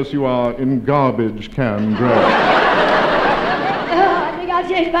loveliness you are in garbage can gray. I think I'll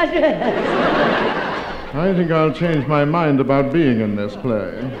change my dress. I think I'll change my mind about being in this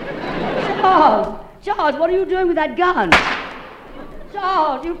play. Charles, what are you doing with that gun?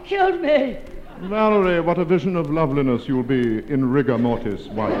 Charles, you killed me. Valerie, what a vision of loveliness you'll be in rigor mortis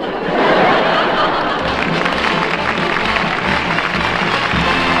white.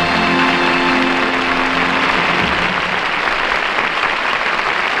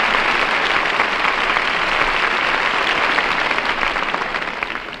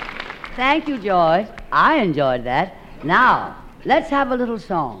 Thank you, Joyce. I enjoyed that. Now, let's have a little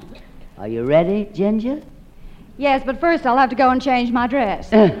song. Are you ready, Ginger? Yes, but first I'll have to go and change my dress.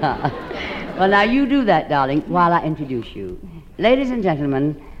 Well, now you do that, darling, while I introduce you. Ladies and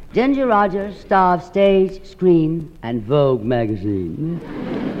gentlemen, Ginger Rogers, star of stage, screen, and Vogue magazine,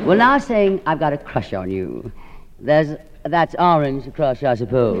 will now sing I've Got a Crush on You. That's Orange Crush, I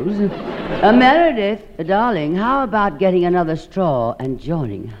suppose. Meredith, darling, how about getting another straw and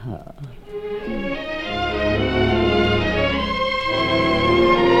joining her?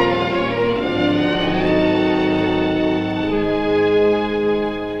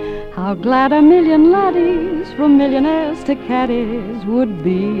 How glad a million laddies, from millionaires to caddies, would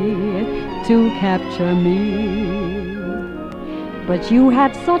be to capture me. But you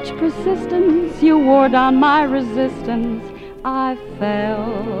had such persistence, you wore down my resistance. I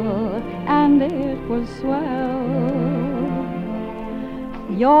fell, and it was swell.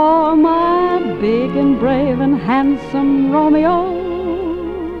 You're my big and brave and handsome Romeo.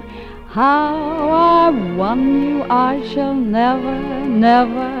 How I won you I shall never,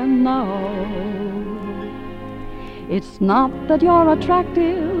 never know. It's not that you're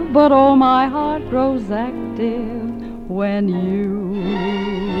attractive, but oh, my heart grows active when you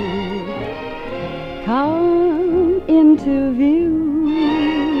come into view.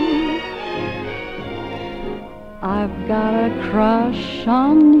 I've got a crush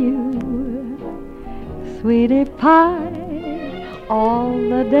on you, sweetie pie. All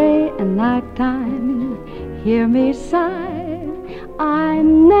the day and night time, hear me sigh. I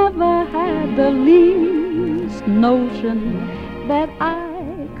never had the least notion that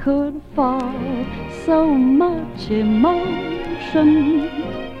I could fall. So much emotion.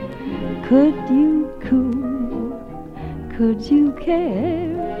 Could you coo? Could you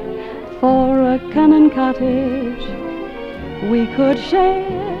care for a cunning cottage we could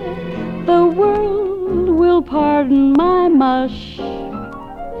share? The world will pardon my mush,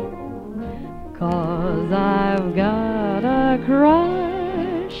 'cause I've got a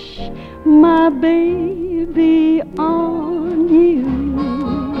crush, my baby, on you.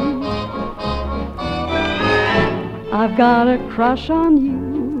 I've got a crush on you,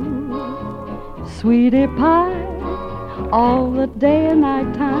 sweetie pie, all the day and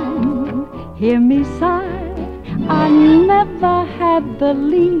night time, hear me sigh. I never had the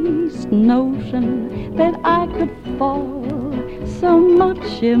least notion that I could fall. So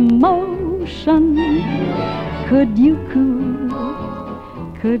much emotion. Could you coo?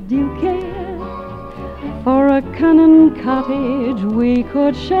 Could you care for a cunning cottage we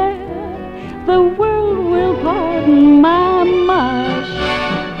could share? the world will pardon my mush.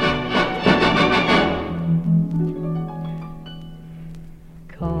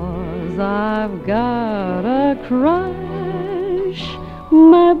 Cause I've got a crush,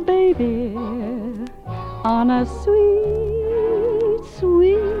 my baby, on a sweet,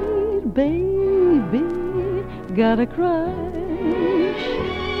 sweet baby. Got a crush,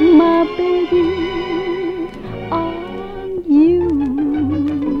 my baby, on you.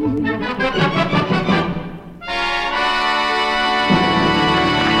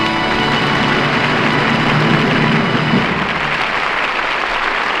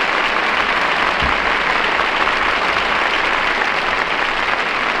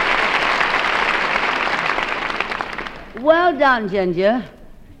 Well done, Ginger.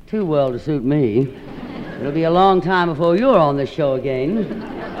 Too well to suit me. It'll be a long time before you're on this show again.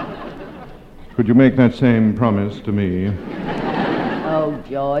 Could you make that same promise to me? Oh,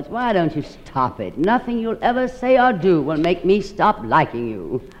 George, why don't you stop it? Nothing you'll ever say or do will make me stop liking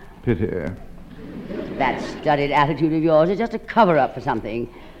you. Pity. That studied attitude of yours is just a cover-up for something.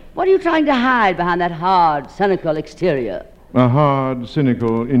 What are you trying to hide behind that hard, cynical exterior? A hard,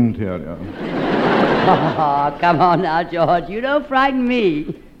 cynical interior. Oh, come on now, George. You don't frighten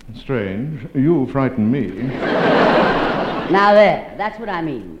me. Strange. You frighten me. Now there, that's what I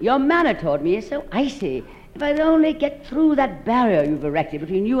mean. Your manner toward me is so icy. If I'd only get through that barrier you've erected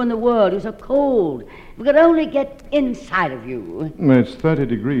between you and the world, you're so cold. If we could only get inside of you. It's 30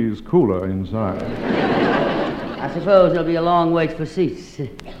 degrees cooler inside. I suppose there'll be a long wait for seats.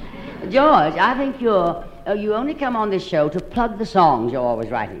 George, I think you only come on this show to plug the songs you're always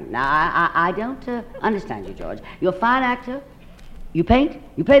writing. Now, I don't understand you, George. You're a fine actor. You paint.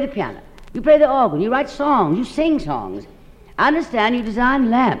 You play the piano. You play the organ. You write songs. You sing songs. I understand you design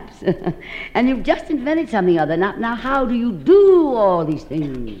lamps. And you've just invented something other. Now, how do you do all these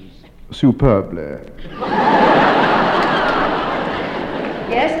things? Superbly.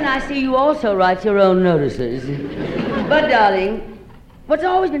 Yes, and I see you also write your own notices. But, darling, what's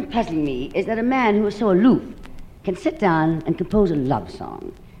always been puzzling me is that a man who is so aloof can sit down and compose a love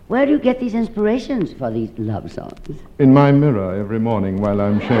song. Where do you get these inspirations for these love songs? In my mirror every morning while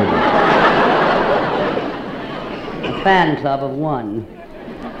I'm shaving. A fan club of one.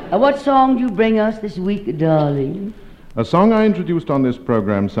 What song do you bring us this week, darling? A song I introduced on this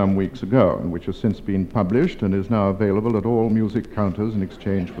program some weeks ago, and which has since been published and is now available at all music counters in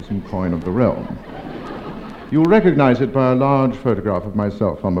exchange for some coin of the realm. You'll recognize it by a large photograph of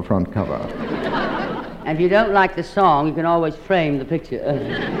myself on the front cover. And if you don't like the song, you can always frame the picture.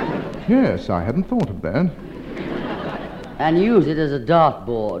 Yes, I hadn't thought of that. And use it as a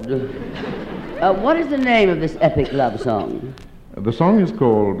dartboard. What is the name of this epic love song? The song is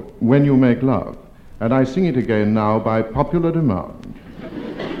called When You Make Love, and I sing it again now by popular demand.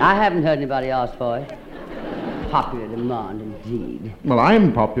 I haven't heard anybody ask for it. Popular demand, indeed. Well,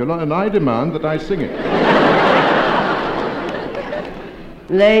 I'm popular, and I demand that I sing it.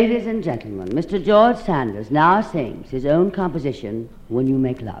 Ladies and gentlemen, Mr. George Sanders now sings his own composition, When You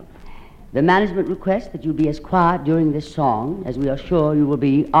Make Love. The management requests that you be as quiet during this song as we are sure you will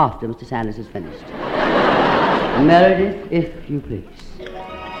be after Mr. Sanders is finished. Meredith, if you please.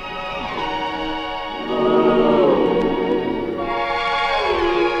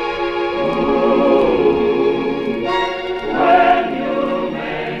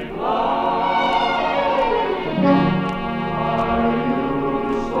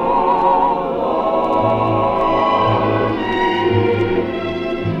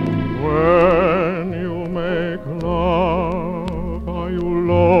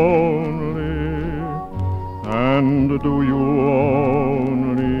 Do you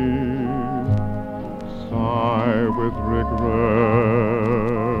only sigh with regret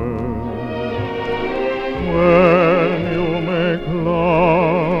when you make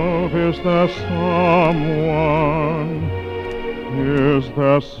love? Is there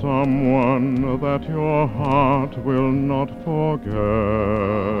someone that your heart will not forget?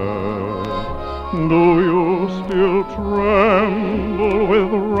 Do you still tremble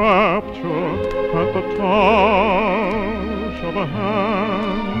with rapture at the touch of a hand?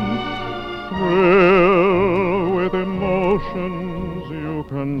 Thrill with emotions you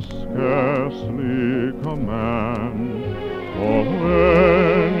can scarcely command. For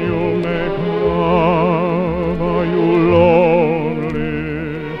when you make love, are you lonely?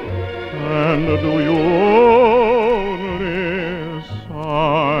 And do you only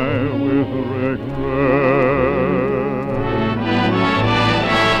sigh with regret?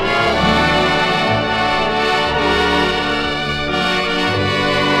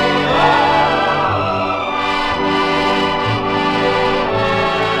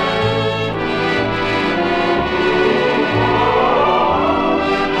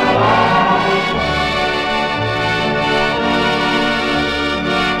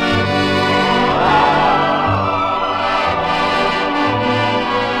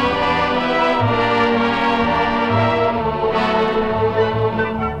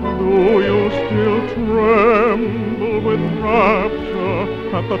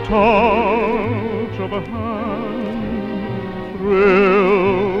 the touch of a hand,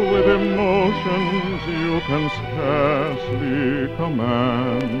 thrill with emotions you can scarcely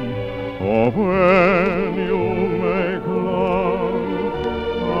command. For when you make love,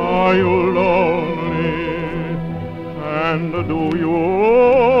 are you lonely, and do you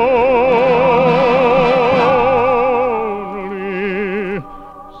only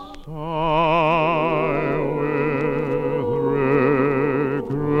sigh with regret?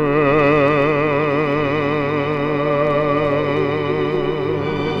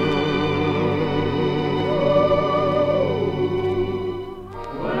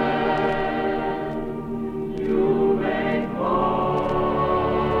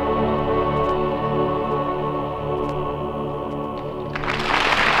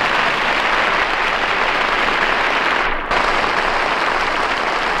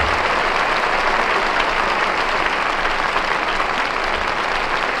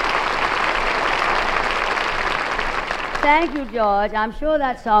 Thank you, George. I'm sure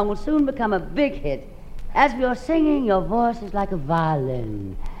that song will soon become a big hit. As for your singing, your voice is like a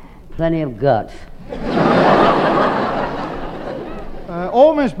violin. Plenty of guts.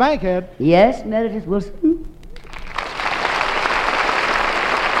 Old Miss Bankhead. Yes, Meredith Wilson?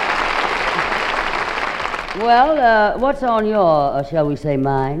 Well, what's on your, shall we say,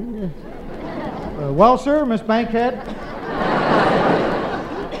 mind? Well, sir, Miss Bankhead.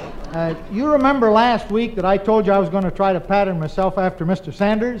 You remember last week that I told you I was going to try to pattern myself after Mr.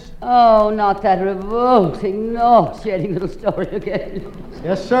 Sanders? Oh, not that revolting, nauseating little story again.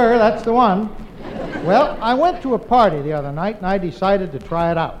 Yes, sir, that's the one. Well, I went to a party the other night and I decided to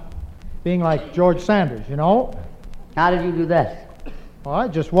try it out. Being like George Sanders, you know. How did you do that? Well, I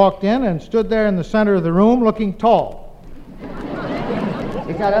just walked in and stood there in the center of the room looking tall.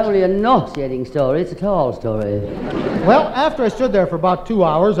 It's not only a nauseating story, it's a tall story. Well, after I stood there for about 2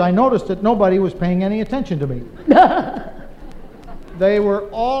 hours, I noticed that nobody was paying any attention to me. They were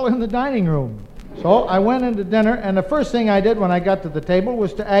all in the dining room. So I went into dinner, and the first thing I did when I got to the table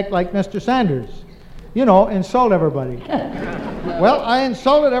was to act like Mr. Sanders. You know, insult everybody. Well, I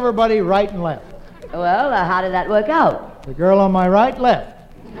insulted everybody right and left. Well, how did that work out? The girl on my right left.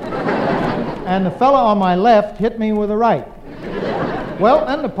 And the fella on my left hit me with a right. Well,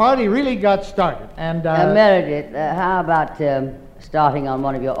 then the party really got started, and... Meredith, how about starting on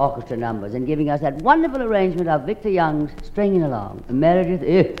one of your orchestra numbers and giving us that wonderful arrangement of Victor Young's Stringing Along? Meredith,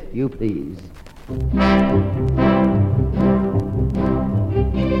 if you please.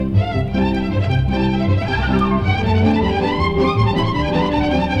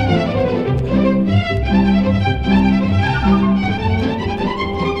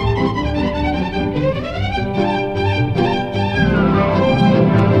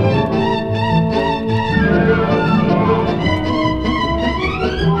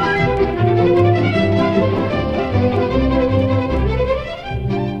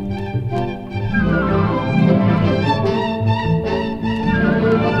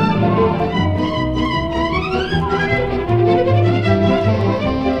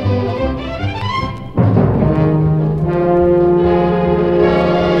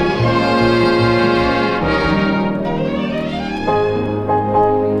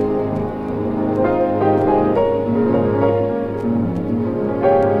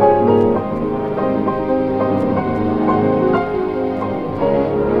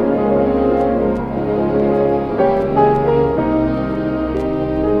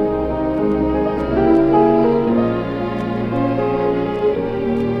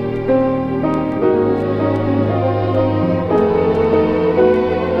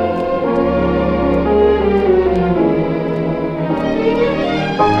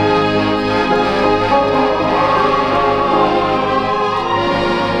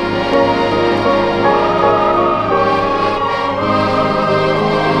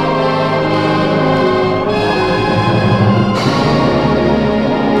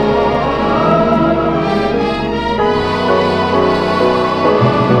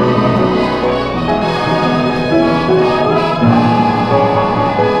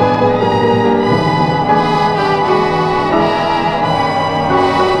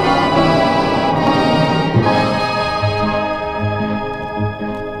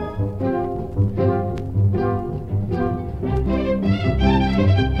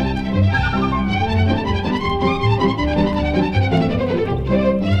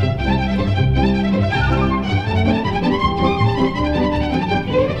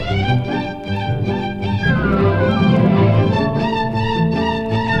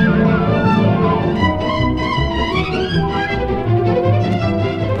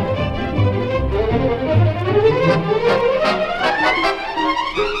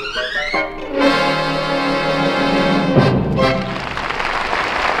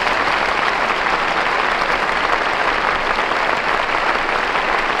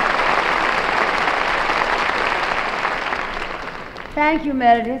 Thank you,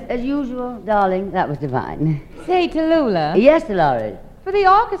 Meredith. As usual, darling, that was divine. Say, Tallulah. Yes, Dolores. For the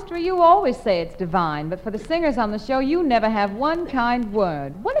orchestra, you always say it's divine, but for the singers on the show, you never have one kind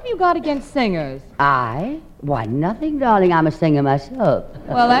word. What have you got against singers? I? Why, nothing, darling. I'm a singer myself.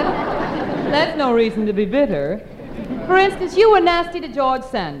 Well, that's no reason to be bitter. For instance, you were nasty to George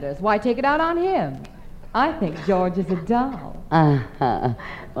Sanders. Why take it out on him? I think George is a doll. Uh-huh.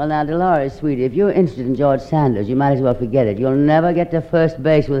 Well, now, Dolores, sweetie, if you're interested in George Sanders, you might as well forget it. You'll never get to first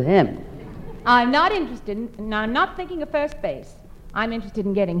base with him. I'm not interested in... I'm not thinking of first base. I'm interested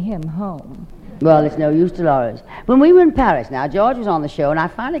in getting him home. Well, it's no use, Dolores. When we were in Paris now, George was on the show, and I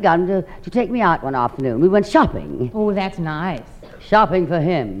finally got him to take me out one afternoon. We went shopping. Oh, that's nice. Shopping for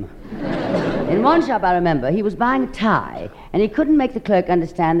him. In one shop, I remember, he was buying a tie, and he couldn't make the clerk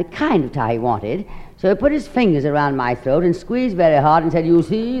understand the kind of tie he wanted, so he put his fingers around my throat and squeezed very hard and said, "You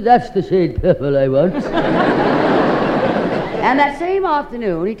see, that's the shade purple I want." And that same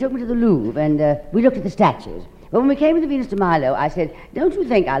afternoon, he took me to the Louvre, and we looked at the statues. But when we came to the Venus de Milo, I said, "Don't you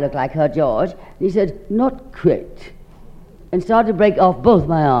think I look like her, George?" And he said, "Not quite," and started to break off both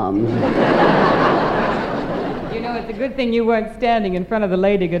my arms. You know, it's a good thing you weren't standing in front of the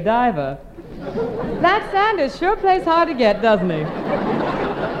Lady Godiva. That Sanders sure plays hard to get, doesn't he?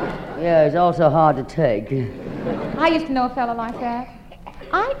 Yeah, it's also hard to take. I used to know a fellow like that.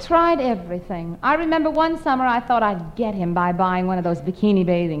 I tried everything. I remember one summer I thought I'd get him by buying one of those bikini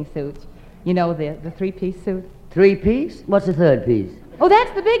bathing suits. You know, the three-piece suit. Three-piece? What's the third piece? Oh,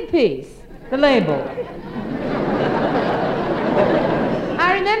 that's the big piece. The label.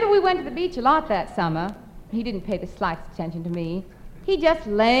 I remember we went to the beach a lot that summer. He didn't pay the slightest attention to me. He just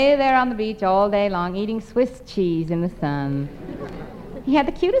lay there on the beach all day long, eating Swiss cheese in the sun. He had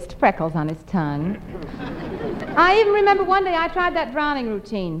the cutest freckles on his tongue. I even remember one day I tried that drowning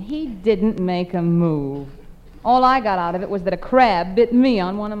routine. He didn't make a move. All I got out of it was that a crab bit me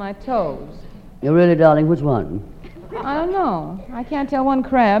on one of my toes. You really, darling, which one? I don't know. I can't tell one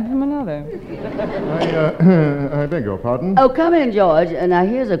crab from another. I beg your pardon? Oh, come in, George. Now,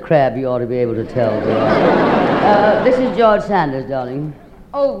 here's a crab you ought to be able to tell. This is George Sanders, darling.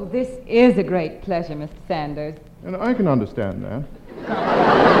 Oh, this is a great pleasure, Mr. Sanders. And I can understand that.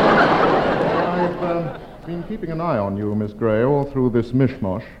 I've been keeping an eye on you, Miss Gray, all through this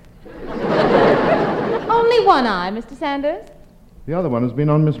mishmash. Only one eye, Mr. Sanders. The other one has been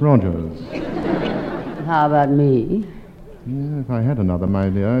on Miss Rogers. How about me? Yeah, if I had another, my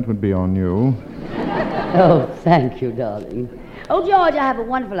dear, it would be on you. Oh, thank you, darling. Oh, George, I have a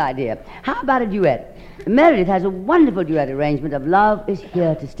wonderful idea. How about a duet? Meredith has a wonderful duet arrangement of Love Is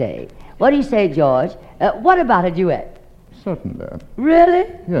Here to Stay. What do you say, George? What about a duet? Certainly. Really?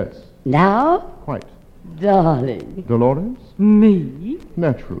 Yes. Now? Quite. Darling. Dolores? Me?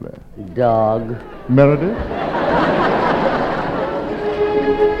 Naturally. Dog. Meredith?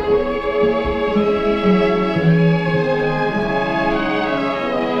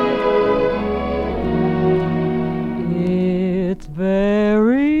 It's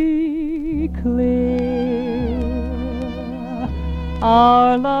very clear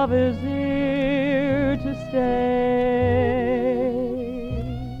our love is here to stay.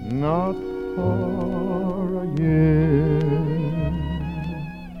 Not for a year,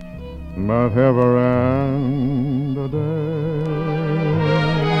 but ever and a day.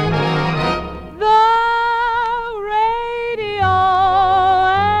 The radio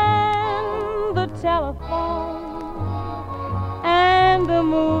and the telephone and the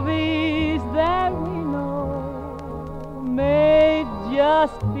movies that we know may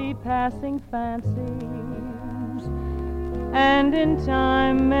just be passing fancies, and in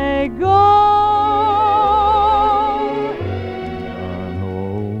time may go.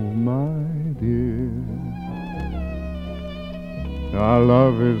 Oh, my dear, our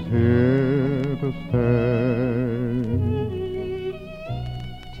love is here to stay.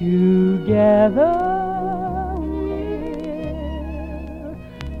 Together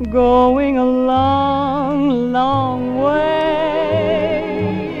we're going a long, long way.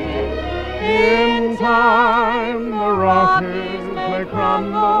 In time the Rockies may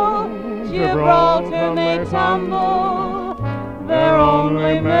crumble, Gibraltar may tumble, they're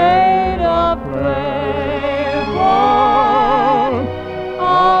only made of clay. But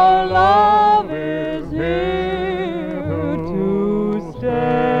our love is here to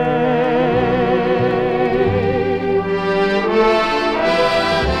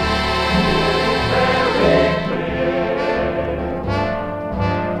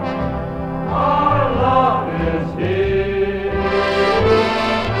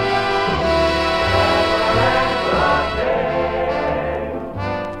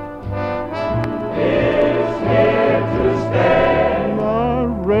Is here to stay.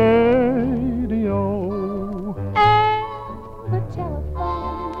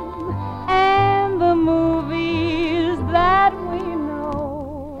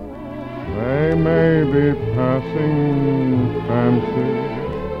 be passing fancy,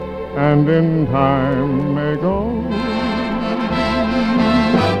 and in time may go.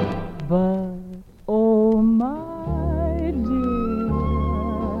 But, oh my dear,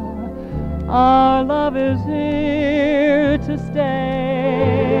 our love is here to stay.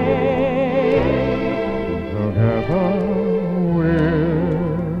 Together we're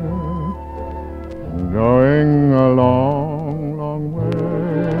going a long, long way.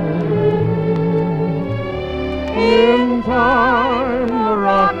 In time, the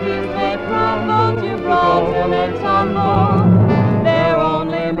Rockies may crumble, Gibraltar may tumble. They're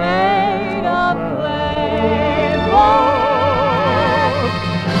only made of clay. But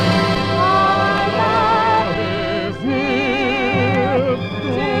our love is here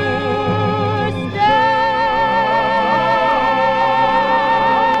to stay.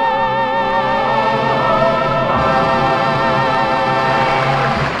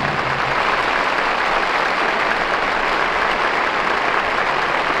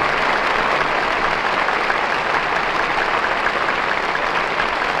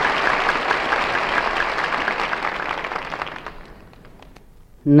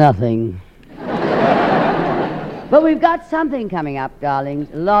 Nothing. But we've got something coming up, darlings.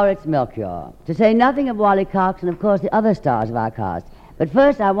 Laureate's Melchior. To say nothing of Wally Cox and, of course, the other stars of our cast. But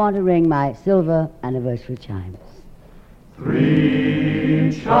first, I want to ring my silver anniversary chimes.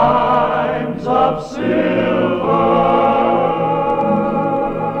 3 chimes of silver.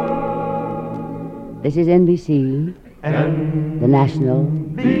 This is NBC, the National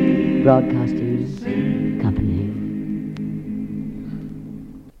Broadcasting Company.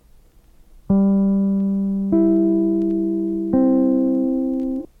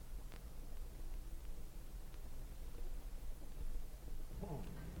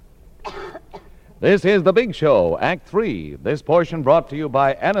 This is The Big Show, Act 3. This portion brought to you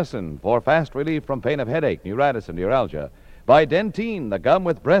by Anacin for fast relief from pain of headache, neuritis, and neuralgia. By Dentine, the gum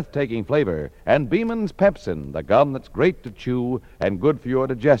with breathtaking flavor. And Beeman's Pepsin, the gum that's great to chew and good for your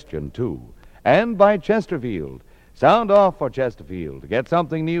digestion, too. And by Chesterfield. Sound off for Chesterfield. Get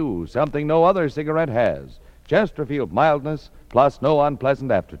something new, something no other cigarette has. Chesterfield mildness plus no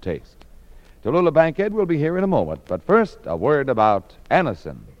unpleasant aftertaste. Tallulah Bankhead will be here in a moment, but first, a word about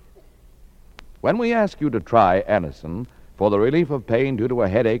Anacin. When we ask you to try Anacin for the relief of pain due to a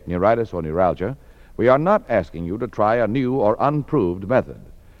headache, neuritis, or neuralgia, we are not asking you to try a new or unproved method.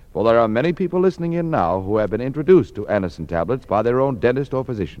 For there are many people listening in now who have been introduced to Anacin tablets by their own dentist or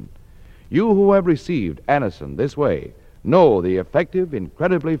physician. You who have received Anacin this way know the effective,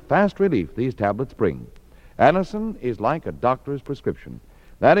 incredibly fast relief these tablets bring. Anacin is like a doctor's prescription.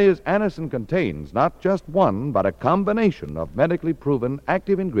 That is, Anacin contains not just one, but a combination of medically proven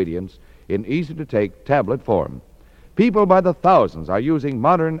active ingredients in easy-to-take tablet form. People by the thousands are using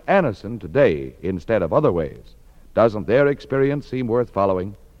modern Anacin today instead of other ways. Doesn't their experience seem worth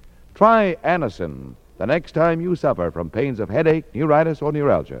following? Try Anacin the next time you suffer from pains of headache, neuritis, or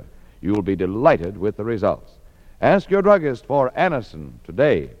neuralgia. You'll be delighted with the results. Ask your druggist for Anacin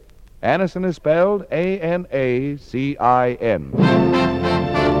today. Anacin is spelled A-N-A-C-I-N.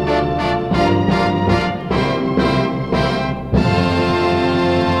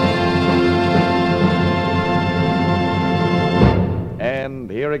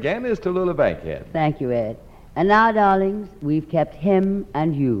 Here again is Tallulah Bankhead. Thank you, Ed. And now, darlings, we've kept him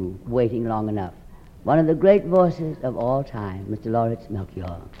and you waiting long enough. One of the great voices of all time, Mr. Laureate's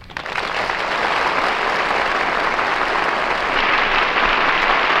Melchior.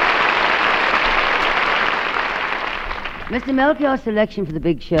 Mr. Melchior's selection for the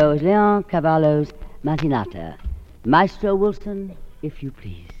big show is Leon Cavallo's Mattinata. Maestro Wilson, if you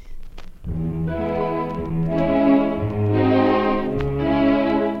please.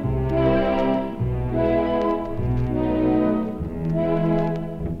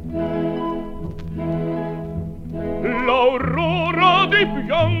 L'aurora di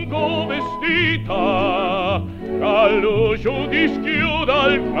bianco vestita, calluccio dischiuda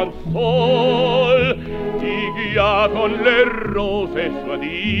il gran sol, ti guia con le rose sua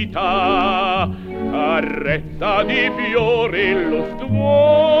dita, carezza di fiori lo stuol.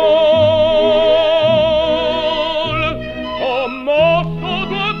 Commosso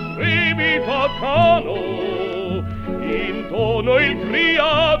tuo fremito cano, intono il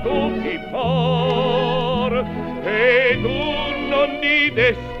criato ti par, e tu non ti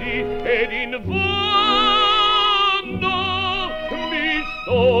desti ed in fondo mi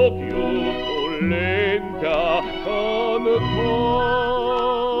sto più dolente a cantar.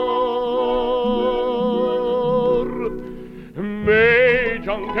 Me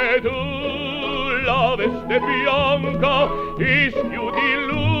anche tu la veste bianca ischiudi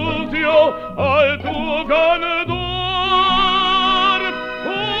luz Dio al tuo canador.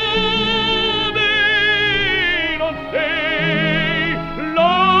 Ove non sei,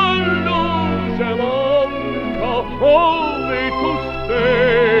 la luce manca, ove tu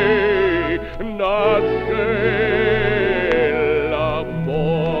sei, nasce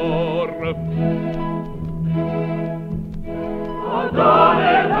l'amor. Adorn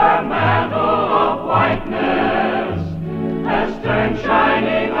in her mantle of whiteness, has turned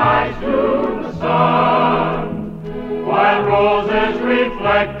shining eyes to the sun, while roses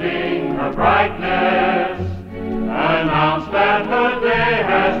reflecting her brightness announce that her day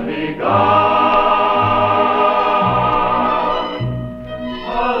has begun. A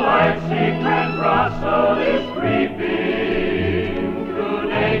light secret rustle is creeping through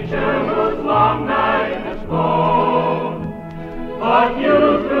nature whose long night has gone, but you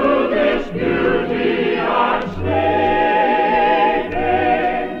through this beauty are sleeping,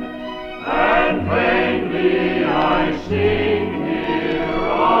 and vainly I sing here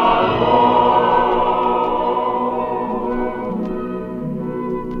alone.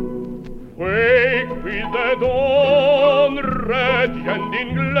 Wake with the dawn, radiant in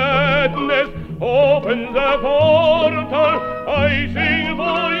gladness, open the portal, I sing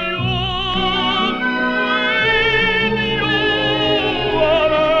for you. When you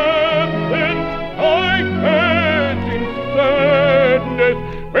are absent, I can't in sadness.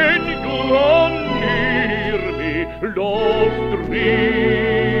 When you are near me, love's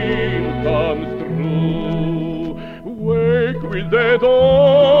dream comes true. Wake with the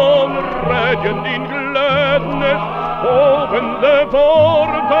dawn, radiant in gladness, open the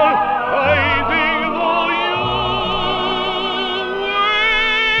portal, I sing for you.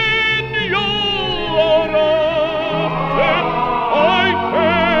 When you are absent, I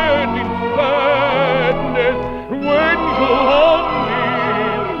can't in sadness. When you are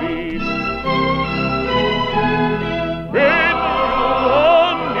near me, when you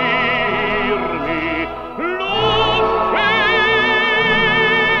are near me, love's dream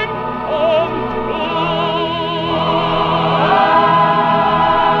comes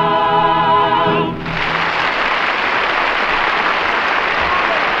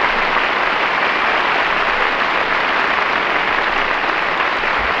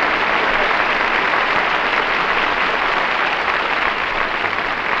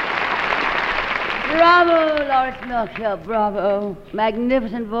Bravo, Lawrence Melchior, bravo.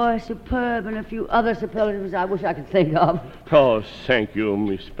 Magnificent voice, superb, and a few other superlatives I wish I could think of. Oh, thank you,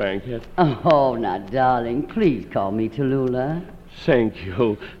 Miss Bankhead. Oh, now, darling, please call me Tallulah. Thank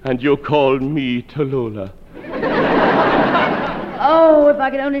you. And you called me Tallulah. Oh, if I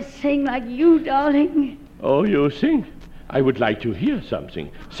could only sing like you, darling. Oh, you sing? I would like to hear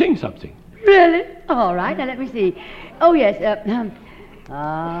something. Sing something. Really? All right, now let me see. Oh, yes,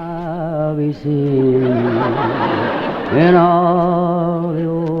 I'll be seen in all the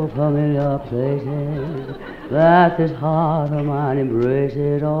old familiar places that this heart of mine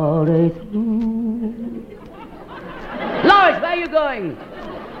embraces all day through. Lawrence, where are you going?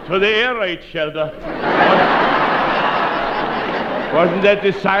 To the air raid shelter. Wasn't that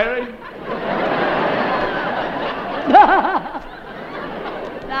the siren?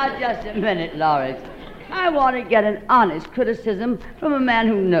 Now, just a minute, Lawrence. I want to get an honest criticism from a man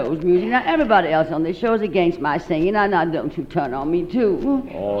who knows music. Now, everybody else on this show is against my singing. Now, don't you turn on me, too.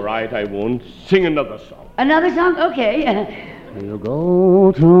 All right, I won't. Sing another song. Another song? Okay. You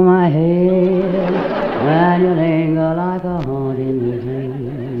go to my head and you linger like a haunting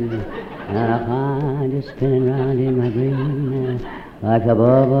dream, and I find you spinning round in my brain like a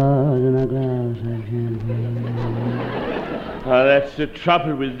bubble in a glass of champagne. That's the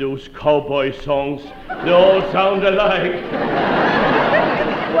trouble with those cowboy songs. They all sound alike.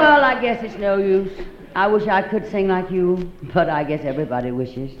 Well, I guess it's no use. I wish I could sing like you, but I guess everybody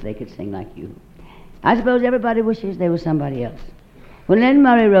wishes they could sing like you. I suppose everybody wishes there was somebody else. When Len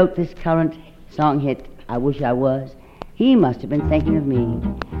Murray wrote this current song hit, I Wish I Was, he must have been thinking of me.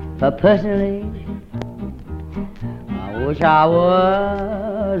 For personally, I wish I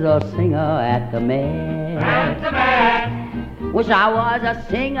was a singer at the Met. At the Met. Wish I was a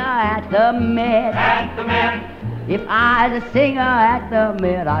singer at the Met. At the Met. If I was a singer at the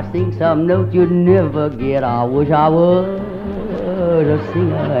Met, I'd sing some note you'd never get. I wish I was a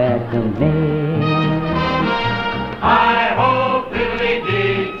singer at the Met. I hope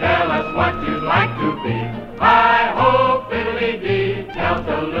fiddly-dee, tell us what you'd like to be. I hope fiddly-dee, tell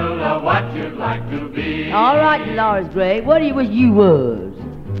Tallulah what you'd like to be. All right, Dolores Gray, what do you wish you was?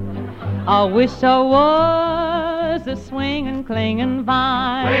 I wish I was a swinging, clinging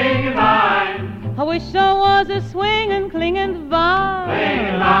vine. Clinging vine. I wish I was a swinging, clinging vine.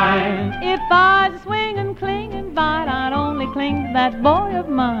 Clinging vine. If I was a swinging, clinging vine, I'd only cling to that boy of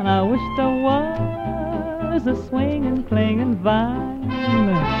mine. I wish there was a swinging, clinging vine.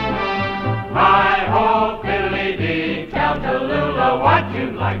 Hi-ho, fiddly-dee, tell Tallulah what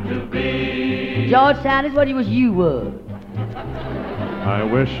you'd like to be. George Sanders, what do you wish you were? I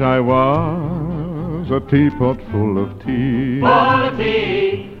wish I was a teapot full of tea. Full of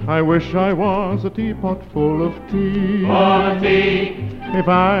tea. I wish I was a teapot full of tea. Full of tea. If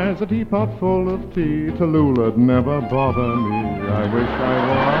I was a teapot full of tea, Tallulah'd never bother me. I wish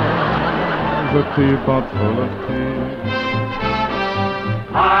I was a teapot full of tea.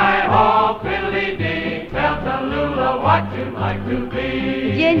 Hi-ho, fiddly-dee, tell Tallulah what you'd like to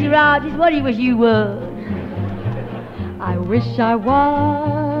be. Ginger Rogers, what do you wish you were? I wish I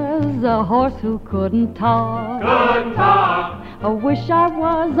was a horse who couldn't talk. Couldn't talk. I wish I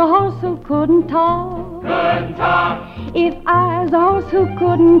was a horse who couldn't talk. Couldn't talk. If I was a horse who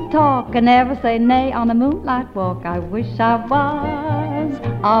couldn't talk and never say nay on a moonlight walk, I wish I was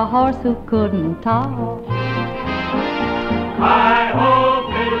a horse who couldn't talk. Hi-ho,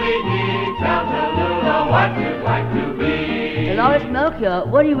 fiddly-dee, tell Tallulah what you'd like to be. Dolores Melchior,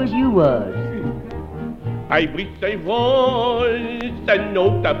 what do you wish you was? I wish I was a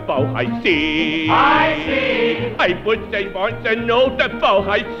note about I see. I see. I wish I was a note about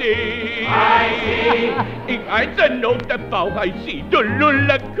I see. I see. If I was a note about I see,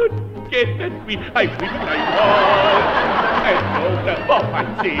 Tallulah could get at me. I wish I was a note about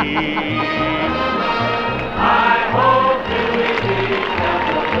I see. Hi-ho, fiddly-dee, tell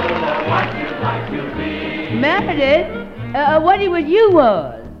Tallulah what you'd like to be. Meredith, what do you wish you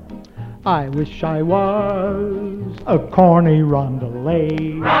was? I wish I was a corny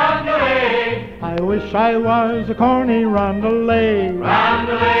rondelay. Rondelay. I wish I was a corny rondelay.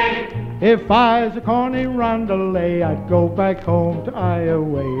 Rondelay. If I was a corny rondelay, I'd go back home to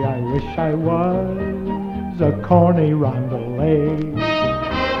Iowa. I wish I was a corny rondelay.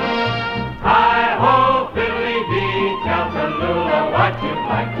 Hi-ho, fiddly-dee, tell Tallulah what you'd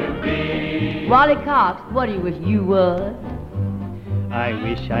like to be. Wally Cox, what do you wish you was? I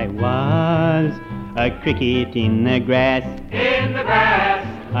wish I was a cricket in the grass. In the grass.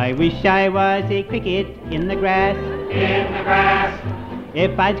 I wish I was a cricket in the grass. In the grass.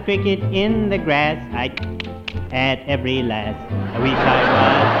 If I was cricket in the grass, I'd at every lass. I wish I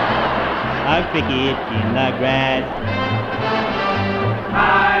was a cricket in the grass.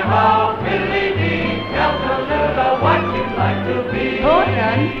 Hi-ho, fiddly-dee, tell Tallulah what you'd like to be.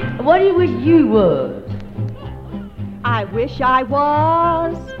 Thornton, what do you wish you was? I wish I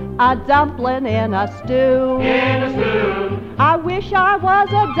was a dumpling in a stew. In a stew. I wish I was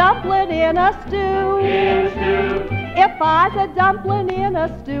a dumpling in a stew. In a stew. If I was a dumpling in a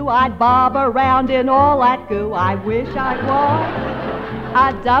stew, I'd bob around in all that goo. I wish I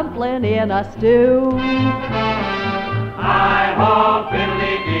was a dumpling in a stew. Hi-ho,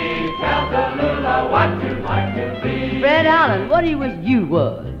 fiddly-dee, tell Tallulah what you'd like to be. Fred Allen, what do you wish you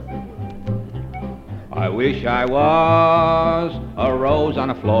was? I wish I was a rose on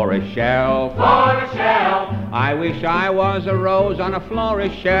a florist shelf. Florist shelf. I wish I was a rose on a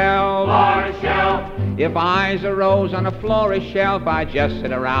florist shelf. Florist shelf. If I was a rose on a florist shelf, I'd just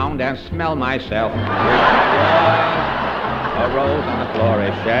sit around and smell myself. Wish I was a rose on a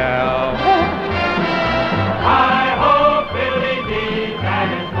florist shelf. Hi-ho, fiddly-dee, that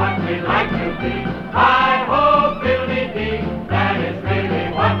is what we like to be. Hi-ho, fiddly-dee, that is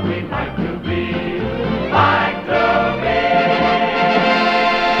really what we like to be. Like to be.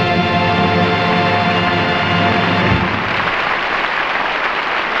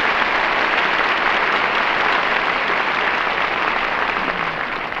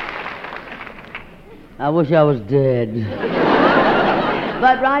 I wish I was dead.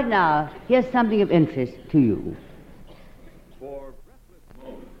 But right now, here's something of interest to you.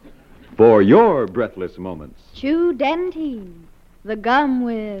 For your breathless moments. Chew Dentine, the gum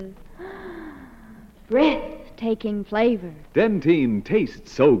with breathtaking flavor. Dentine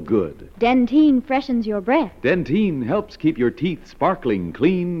tastes so good. Dentine freshens your breath. Dentine helps keep your teeth sparkling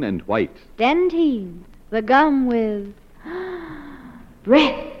clean and white. Dentine, the gum with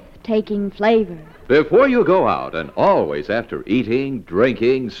breathtaking flavor. Before you go out, and always after eating,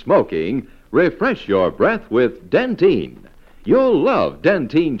 drinking, smoking, refresh your breath with Dentine. You'll love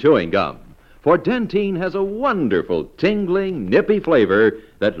Dentine chewing gum, for Dentine has a wonderful, tingling, nippy flavor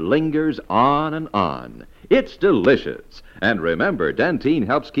that lingers on and on. It's delicious. And remember, Dentine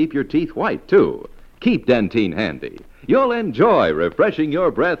helps keep your teeth white, too. Keep Dentine handy. You'll enjoy refreshing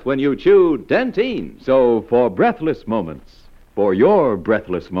your breath when you chew Dentine. So, for breathless moments, for your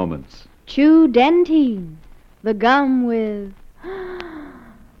breathless moments, Chew Dentine, the gum with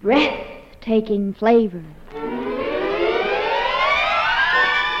breathtaking breathtaking flavor.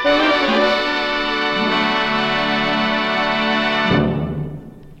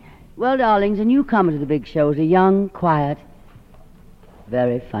 Well, darlings, a newcomer to the big show is a young, quiet,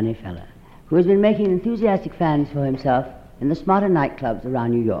 very funny fella who has been making enthusiastic fans for himself in the smarter nightclubs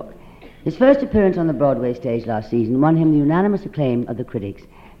around New York. His first appearance on the Broadway stage last season won him the unanimous acclaim of the critics.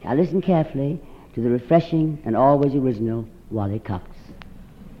 Now listen carefully to the refreshing and always original Wally Cox.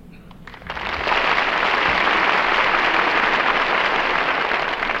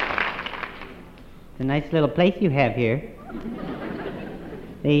 It's a nice little place you have here.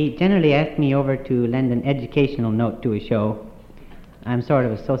 They generally ask me over to lend an educational note to a show. I'm sort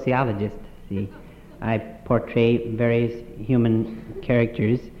of a sociologist, see. I portray various human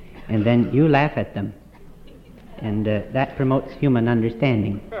characters, and then you laugh at them. And that promotes human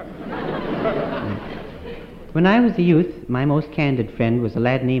understanding. When I was a youth, my most candid friend was a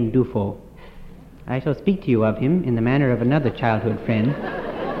lad named Dufo. I shall speak to you of him in the manner of another childhood friend,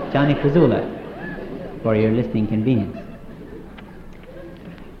 Johnny Fazula, for your listening convenience.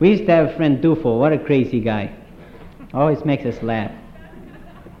 We used to have a friend Dufo. What a crazy guy. Always makes us laugh.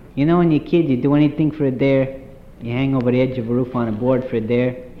 You know, when you're a kid, you do anything for a dare. You hang over the edge of a roof on a board for a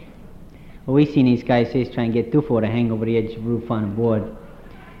dare. Well, we seen these guys say try and get Dufo to hang over the edge of a roof on a board.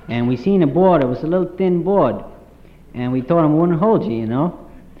 And we seen a board. It was a little thin board. And we told him it wouldn't hold you, you know.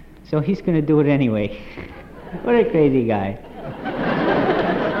 So he's going to do it anyway. What a crazy guy.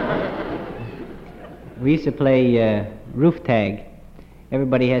 We used to play roof tag.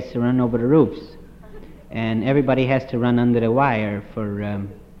 Everybody has to run over the roofs. And everybody has to run under the wire for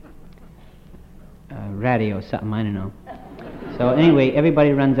radio or something, I don't know. So anyway,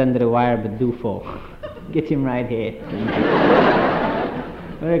 everybody runs under the wire but Dufo. Get him right here.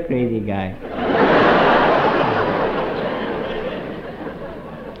 What a crazy guy.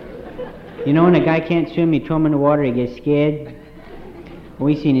 You know, when a guy can't swim, you throw him in the water, he gets scared.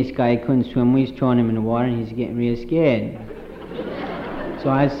 We seen this guy, he couldn't swim. We was throwing him in the water, and he's getting real scared. So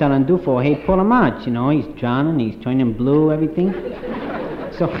I was telling Dufo, hey, pull him out, you know. He's drowning, he's turning blue, everything.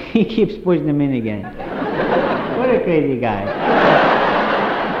 So he keeps pushing him in again. What a crazy guy.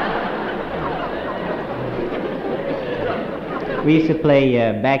 We used to play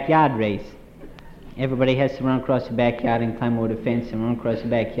backyard race. Everybody has to run across the backyard and climb over the fence, and run across the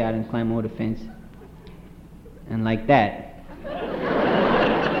backyard and climb over the fence. And like that.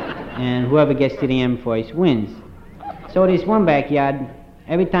 And whoever gets to the end first wins. So this one backyard,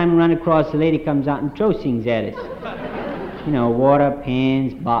 every time we run across, the lady comes out and throws things at us. You know, water,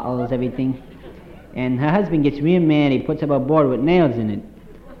 pans, bottles, everything. And her husband gets real mad. He puts up a board with nails in it.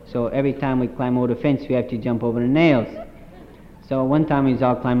 So every time we climb over the fence, we have to jump over the nails. So one time we was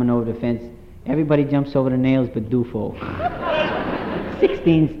all climbing over the fence. Everybody jumps over the nails but Dufo.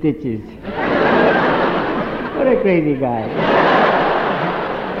 16 stitches. What a crazy guy.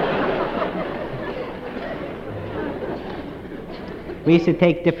 We used to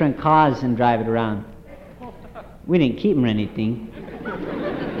take different cars and drive it around. We didn't keep them or anything.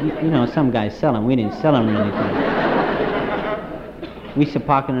 You know, some guys sell them. We didn't sell them or anything. We used to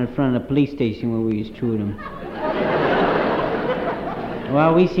park them in front of the police station where we used to shoot them.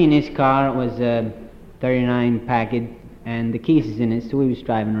 Well, we seen this car. It was a 39 Packard, and the keys is in it, so we was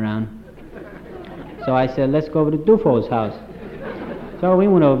driving around. So I said, let's go over to Dufo's house. So we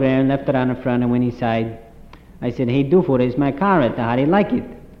went over there and left it on the front and went inside. I said, hey, Dufo, there's my car right there. How do you like it?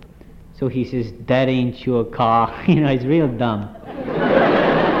 So he says, that ain't your car. You know, he's real dumb.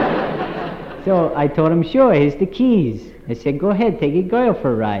 So I told him, sure, here's the keys. I said, go ahead, take your girl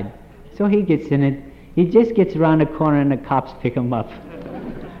for a ride. So he gets in it. He just gets around the corner and the cops pick him up.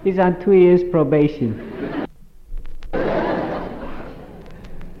 He's on 2 years probation.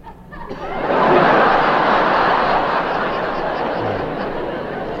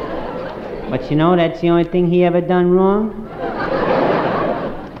 But you know, that's the only thing he ever done wrong.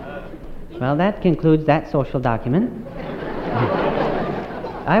 Well, that concludes that social document.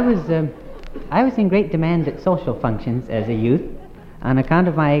 I was in great demand at social functions as a youth on account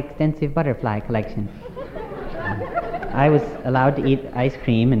of my extensive butterfly collection. I was allowed to eat ice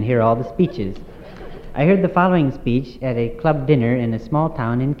cream and hear all the speeches. I heard the following speech at a club dinner in a small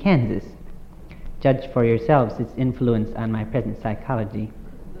town in Kansas. Judge for yourselves its influence on my present psychology.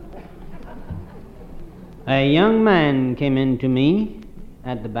 A young man came in to me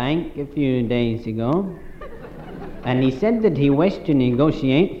at the bank a few days ago, and he said that he wished to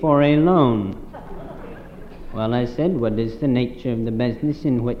negotiate for a loan. Well, I said, what is the nature of the business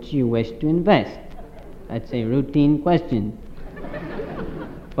in which you wish to invest? That's a routine question.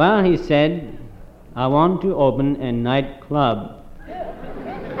 Well, he said, I want to open a nightclub.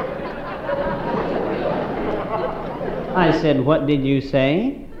 I said, what did you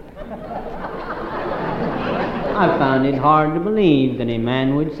say? I found it hard to believe that a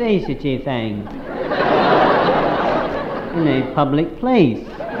man would say such a thing in a public place,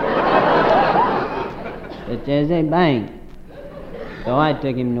 such as a bank. So I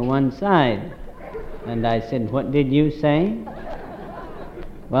took him to one side, and I said, what did you say?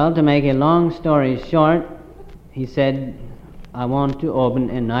 Well, to make a long story short, he said, I want to open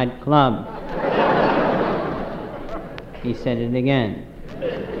a nightclub. He said it again.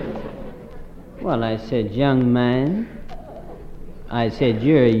 Well, I said, young man. I said,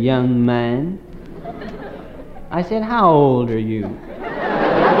 you're a young man. I said, how old are you?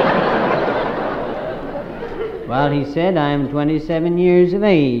 Well, he said, I'm 27 years of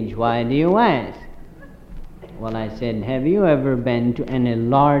age. Why do you ask? Well, I said, have you ever been to any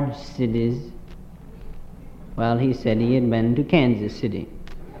large cities? Well, he said he had been to Kansas City.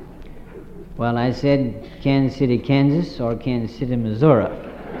 Well, I said, Kansas City, Kansas, or Kansas City, Missouri?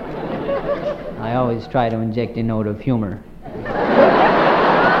 I always try to inject a note of humor.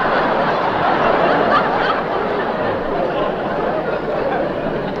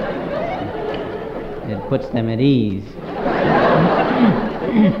 It puts them at ease.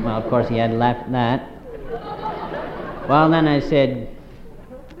 Well, of course, he had to laugh at that. Well, then I said,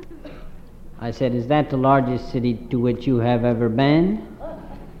 is that the largest city to which you have ever been?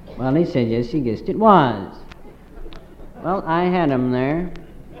 Well, he said, yes, he guessed it was. Well, I had him there.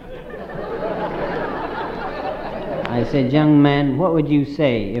 I said, young man, what would you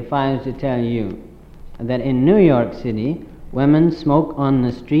say if I was to tell you that in New York City, women smoke on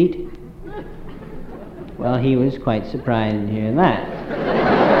the street? Well, he was quite surprised to hear that.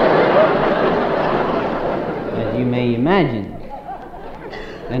 As you may imagine.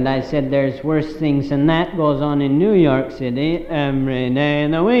 And I said, there's worse things than that goes on in New York City every day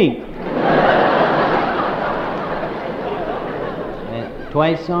of the week.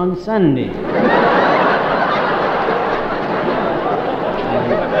 Twice on Sunday.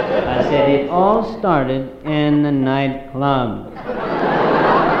 I said, it all started in the nightclub.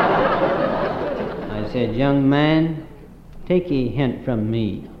 I said, young man, take a hint from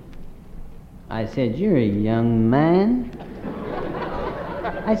me. I said, you're a young man.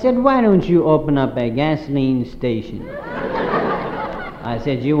 I said, why don't you open up a gasoline station? I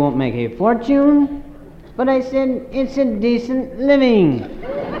said, you won't make a fortune, but I said, it's a decent living.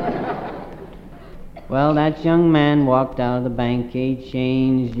 Well, that young man walked out of the bank a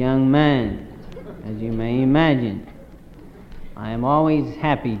changed young man, as you may imagine. I am always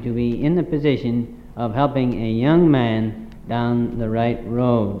happy to be in the position of helping a young man down the right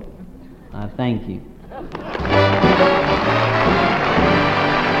road. Thank you.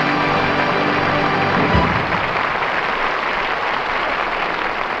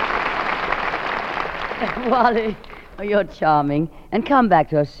 Wally, oh, you're charming. And come back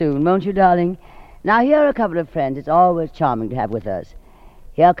to us soon, won't you, darling? Now, here are a couple of friends it's always charming to have with us.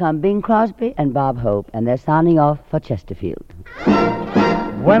 Here come Bing Crosby and Bob Hope, and they're sounding off for Chesterfield.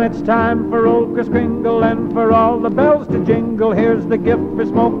 When it's time for old Kris Kringle and for all the bells to jingle, here's the gift for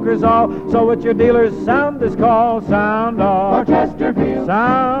smokers all. So at your dealers, sound this call. Sound off For Chesterfield.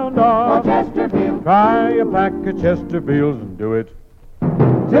 Sound off For Chesterfield. Try a pack of Chesterfields and do it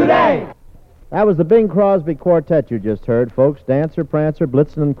Today. That was the Bing Crosby Quartet you just heard, folks. Dancer, Prancer,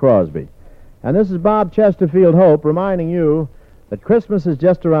 Blitzen, and Crosby. And this is Bob Chesterfield Hope reminding you that Christmas is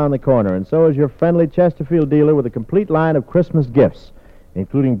just around the corner, and so is your friendly Chesterfield dealer with a complete line of Christmas gifts,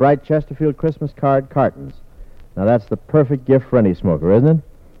 including bright Chesterfield Christmas card cartons. Now, that's the perfect gift for any smoker, isn't it?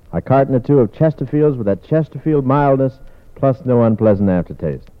 A carton or two of Chesterfields with that Chesterfield mildness, plus no unpleasant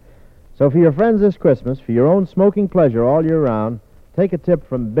aftertaste. So for your friends this Christmas, for your own smoking pleasure all year round, take a tip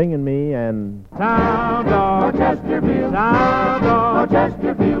from Bing and me and... Sound off For Chesterfield. Sound off For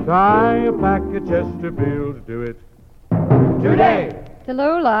Chesterfield. Try a pack of Chesterfields, do it Today.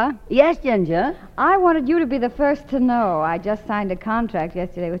 Tallulah, Yes, Ginger? I wanted you to be the first to know. I just signed a contract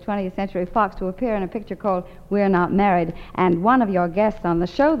yesterday with 20th Century Fox to appear in a picture called We're Not Married, and one of your guests on the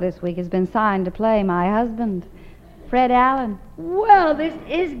show this week has been signed to play my husband, Fred Allen. Well, this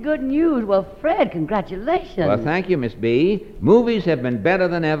is good news. Well, Fred, congratulations. Well, thank you, Miss B. Movies have been better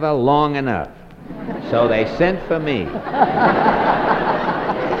than ever long enough. So they sent for me.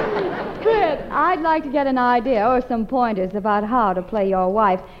 Fred, I'd like to get an idea or some pointers about how to play your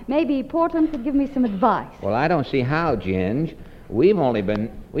wife. Maybe Portland could give me some advice. Well, I don't see how, Ginge. We've only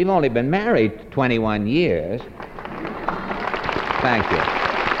been married 21 years. Thank you.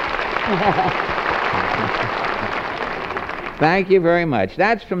 Thank you very much.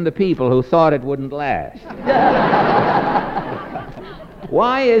 That's from the people who thought it wouldn't last.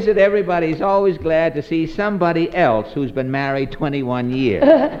 Why is it everybody's always glad to see somebody else who's been married 21 years?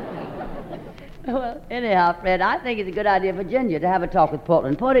 Well, anyhow, Fred, I think it's a good idea for Ginger to have a talk with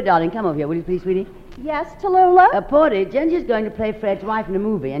Portland. Porty, darling, come over here, will you please, sweetie? Yes, Tallulah? Porty, Ginger's going to play Fred's wife in a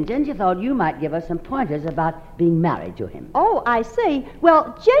movie, and Ginger thought you might give us some pointers about being married to him. Oh, I see.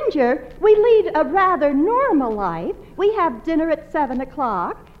 Well, Ginger, we lead a rather normal life. We have dinner at 7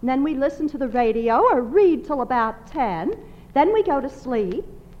 o'clock, and then we listen to the radio or read till about 10. Then we go to sleep,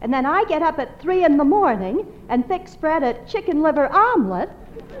 and then I get up at 3 in the morning and fix Fred a chicken liver omelet,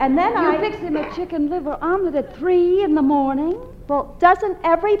 and then You fix him a chicken liver omelet at 3 in the morning? Well, doesn't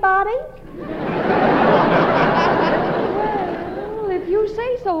everybody? Well, if you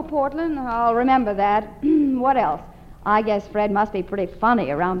say so, Portland, I'll remember that. What else? I guess Fred must be pretty funny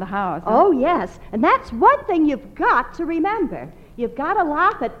around the house. Huh? Oh, yes. And that's one thing you've got to remember. You've got to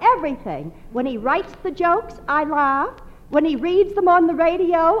laugh at everything. When he writes the jokes, I laugh. When he reads them on the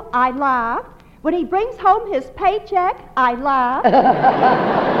radio, I laugh. When he brings home his paycheck, I laugh.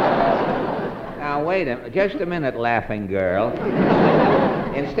 Now, wait just a minute, laughing girl.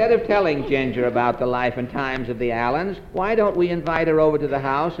 Instead of telling Ginger about the life and times of the Allens, why don't we invite her over to the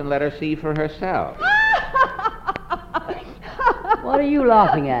house and let her see for herself? What are you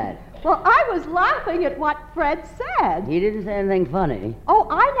laughing at? Well, I was laughing at what Fred said. He didn't say anything funny. Oh,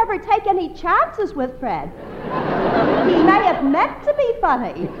 I never take any chances with Fred. He may have meant to be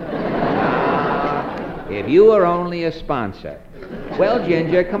funny. If you were only a sponsor. Well,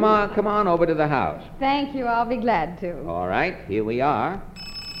 Ginger, come on over to the house. Thank you, I'll be glad to. All right, here we are.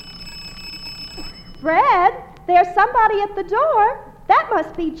 Fred, there's somebody at the door. That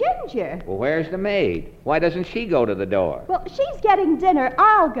must be Ginger. Well, where's the maid? Why doesn't she go to the door? Well, she's getting dinner.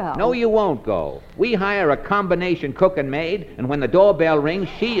 I'll go. No, you won't go. We hire a combination cook and maid, and when the doorbell rings,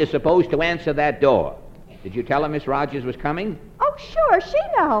 she is supposed to answer that door. Did you tell her Miss Rogers was coming? Oh, sure, she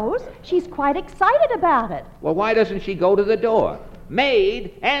knows. She's quite excited about it. Well, why doesn't she go to the door?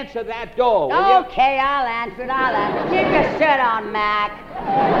 Maid, answer that door, will you? Okay, I'll answer it. Keep your shirt on, Mac.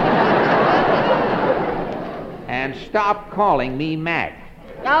 And stop calling me Mac.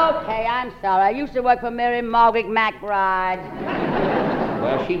 Okay, I'm sorry. I used to work for Mary Margaret McBride.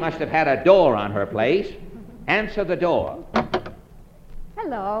 Well, she must have had a door on her place. Answer the door.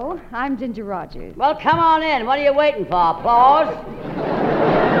 Hello, I'm Ginger Rogers. Well, come on in. What are you waiting for? Applause?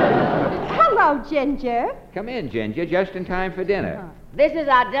 Hello, Ginger. Come in, Ginger, just in time for dinner. This is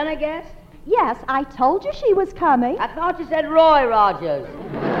our dinner guest? Yes, I told you she was coming. I thought you said Roy Rogers.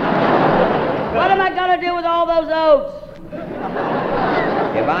 What am I going to do with all those oats?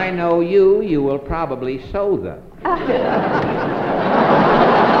 If I know you, you will probably sow them.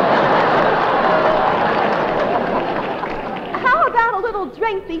 How about a little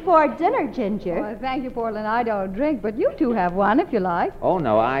drink before dinner, Ginger? Well, thank you, Portland. I don't drink, but you two have one if you like. Oh,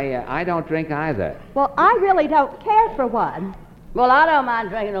 no, I don't drink either. Well, I really don't care for one. Well, I don't mind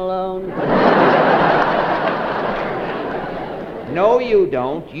drinking alone. No, you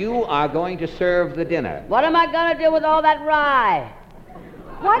don't. You are going to serve the dinner. What am I going to do with all that rye?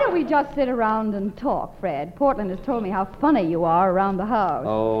 Why don't we just sit around and talk, Fred? Portland has told me how funny you are around the house.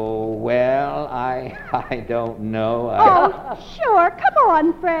 Oh, well, I don't know. Oh, sure. Come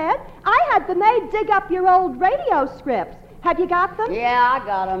on, Fred. I had the maid dig up your old radio scripts. Have you got them? Yeah, I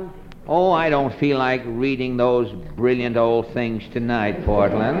got them. Oh, I don't feel like reading those brilliant old things tonight,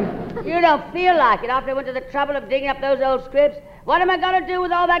 Portland. You don't feel like it after I went to the trouble of digging up those old scripts? What am I going to do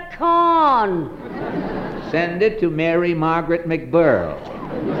with all that corn? Send it to Mary Margaret McBurl.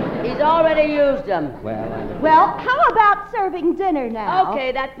 He's already used them. Well, how about serving dinner now?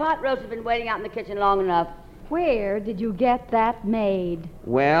 Okay, that pot roast has been waiting out in the kitchen long enough. Where did you get that maid?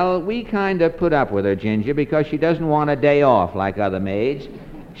 Well, we kind of put up with her, Ginger, because she doesn't want a day off like other maids.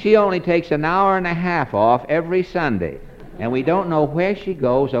 She only takes an hour and a half off every Sunday, and we don't know where she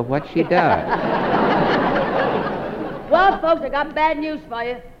goes or what she does. Well, folks, I got bad news for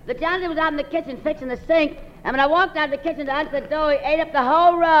you. The janitor was out in the kitchen fixing the sink, and when I walked out of the kitchen to answer the door, he ate up the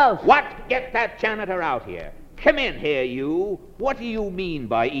whole roast. What? Get that janitor out here. Come in here, you. What do you mean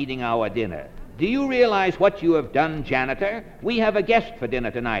by eating our dinner? Do you realize what you have done, janitor? We have a guest for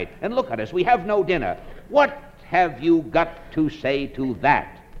dinner tonight, and look at us, we have no dinner. What have you got to say to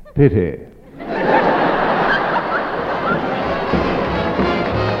that? Pity.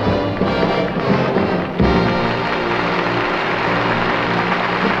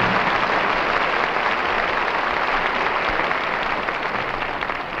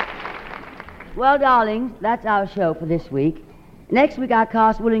 Well, darlings, that's our show for this week. Next week, our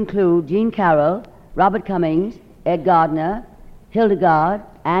cast will include Jean Carroll, Robert Cummings, Ed Gardner, Hildegard,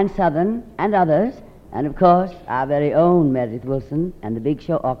 Ann Southern, and others. And of course, our very own Meredith Wilson and the Big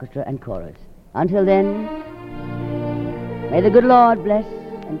Show Orchestra and Chorus. Until then, may the good Lord bless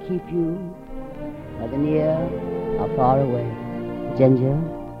and keep you, whether near or far away. Ginger?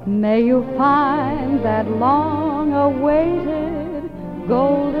 May you find that long-awaited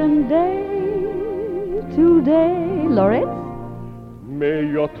golden day today. Loritz? May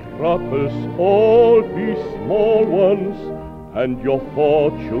your troubles all be small ones, and your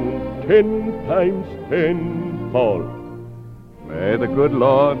fortune 10 times tenfold. May the good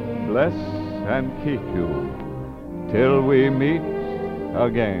Lord bless and keep you till we meet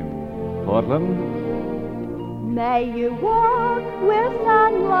again. Portland? May you walk with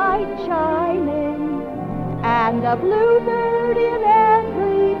sunlight shining and a bluebird in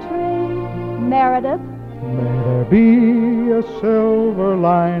every tree. Meredith? May there be a silver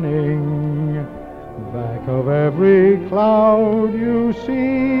lining back of every cloud you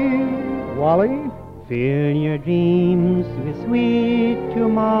see. Wally? Fill your dreams with sweet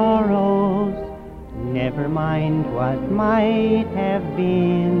tomorrows. Never mind what might have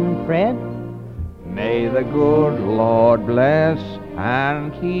been. Fred? May the good Lord bless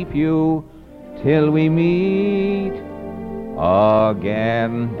and keep you till we meet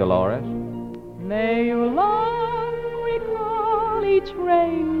again. Dolores? May you long recall each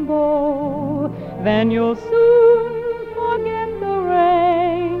rainbow, then you'll soon forget the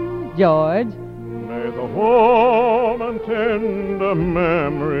rain. George? May the warm and tender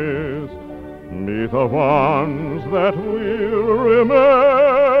memories be the ones that will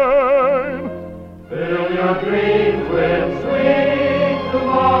remain. Fill your dreams with sweet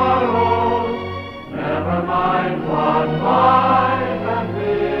tomorrows. Never mind what might have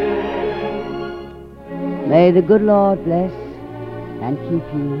been. May the good Lord bless and keep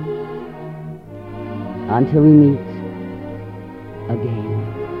you until we meet again.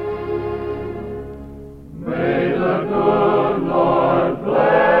 May the good Lord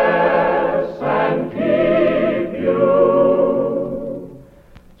bless and keep you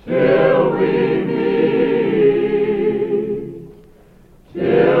till we meet,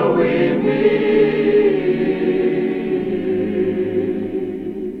 till we meet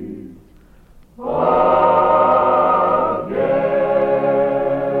again.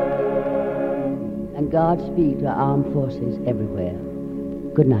 And Godspeed to our armed forces everywhere.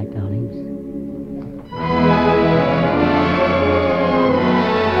 Good night, darlings.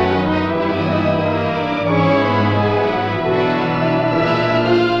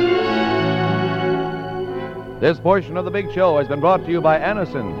 This portion of the Big Show has been brought to you by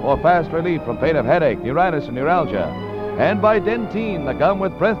Anacin for fast relief from pain of headache, neuritis, and neuralgia, and by Dentine, the gum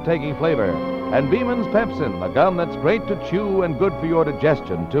with breathtaking flavor, and Beeman's Pepsin, the gum that's great to chew and good for your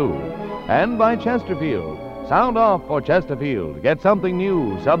digestion, too, and by Chesterfield. Sound off for Chesterfield. Get something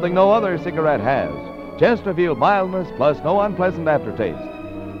new, something no other cigarette has. Chesterfield mildness plus no unpleasant aftertaste.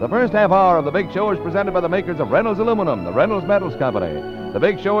 The first half hour of the Big Show is presented by the makers of Reynolds Aluminum, the Reynolds Metals Company. The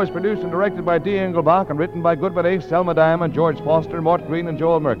Big Show is produced and directed by D. Engelbach and written by Goodman Ace, Selma Diamond, George Foster, Mort Green, and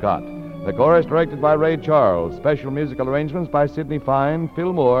Joel Murcott. The chorus directed by Ray Charles. Special musical arrangements by Sidney Fine,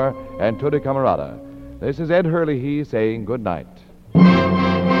 Phil Moore, and Tutti Camarada. This is Ed Hurley saying good night.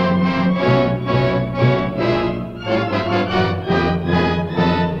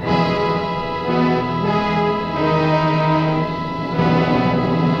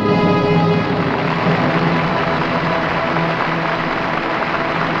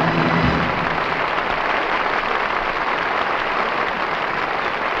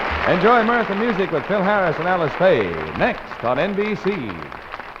 Enjoy mirth and music with Phil Harris and Alice Faye next on NBC.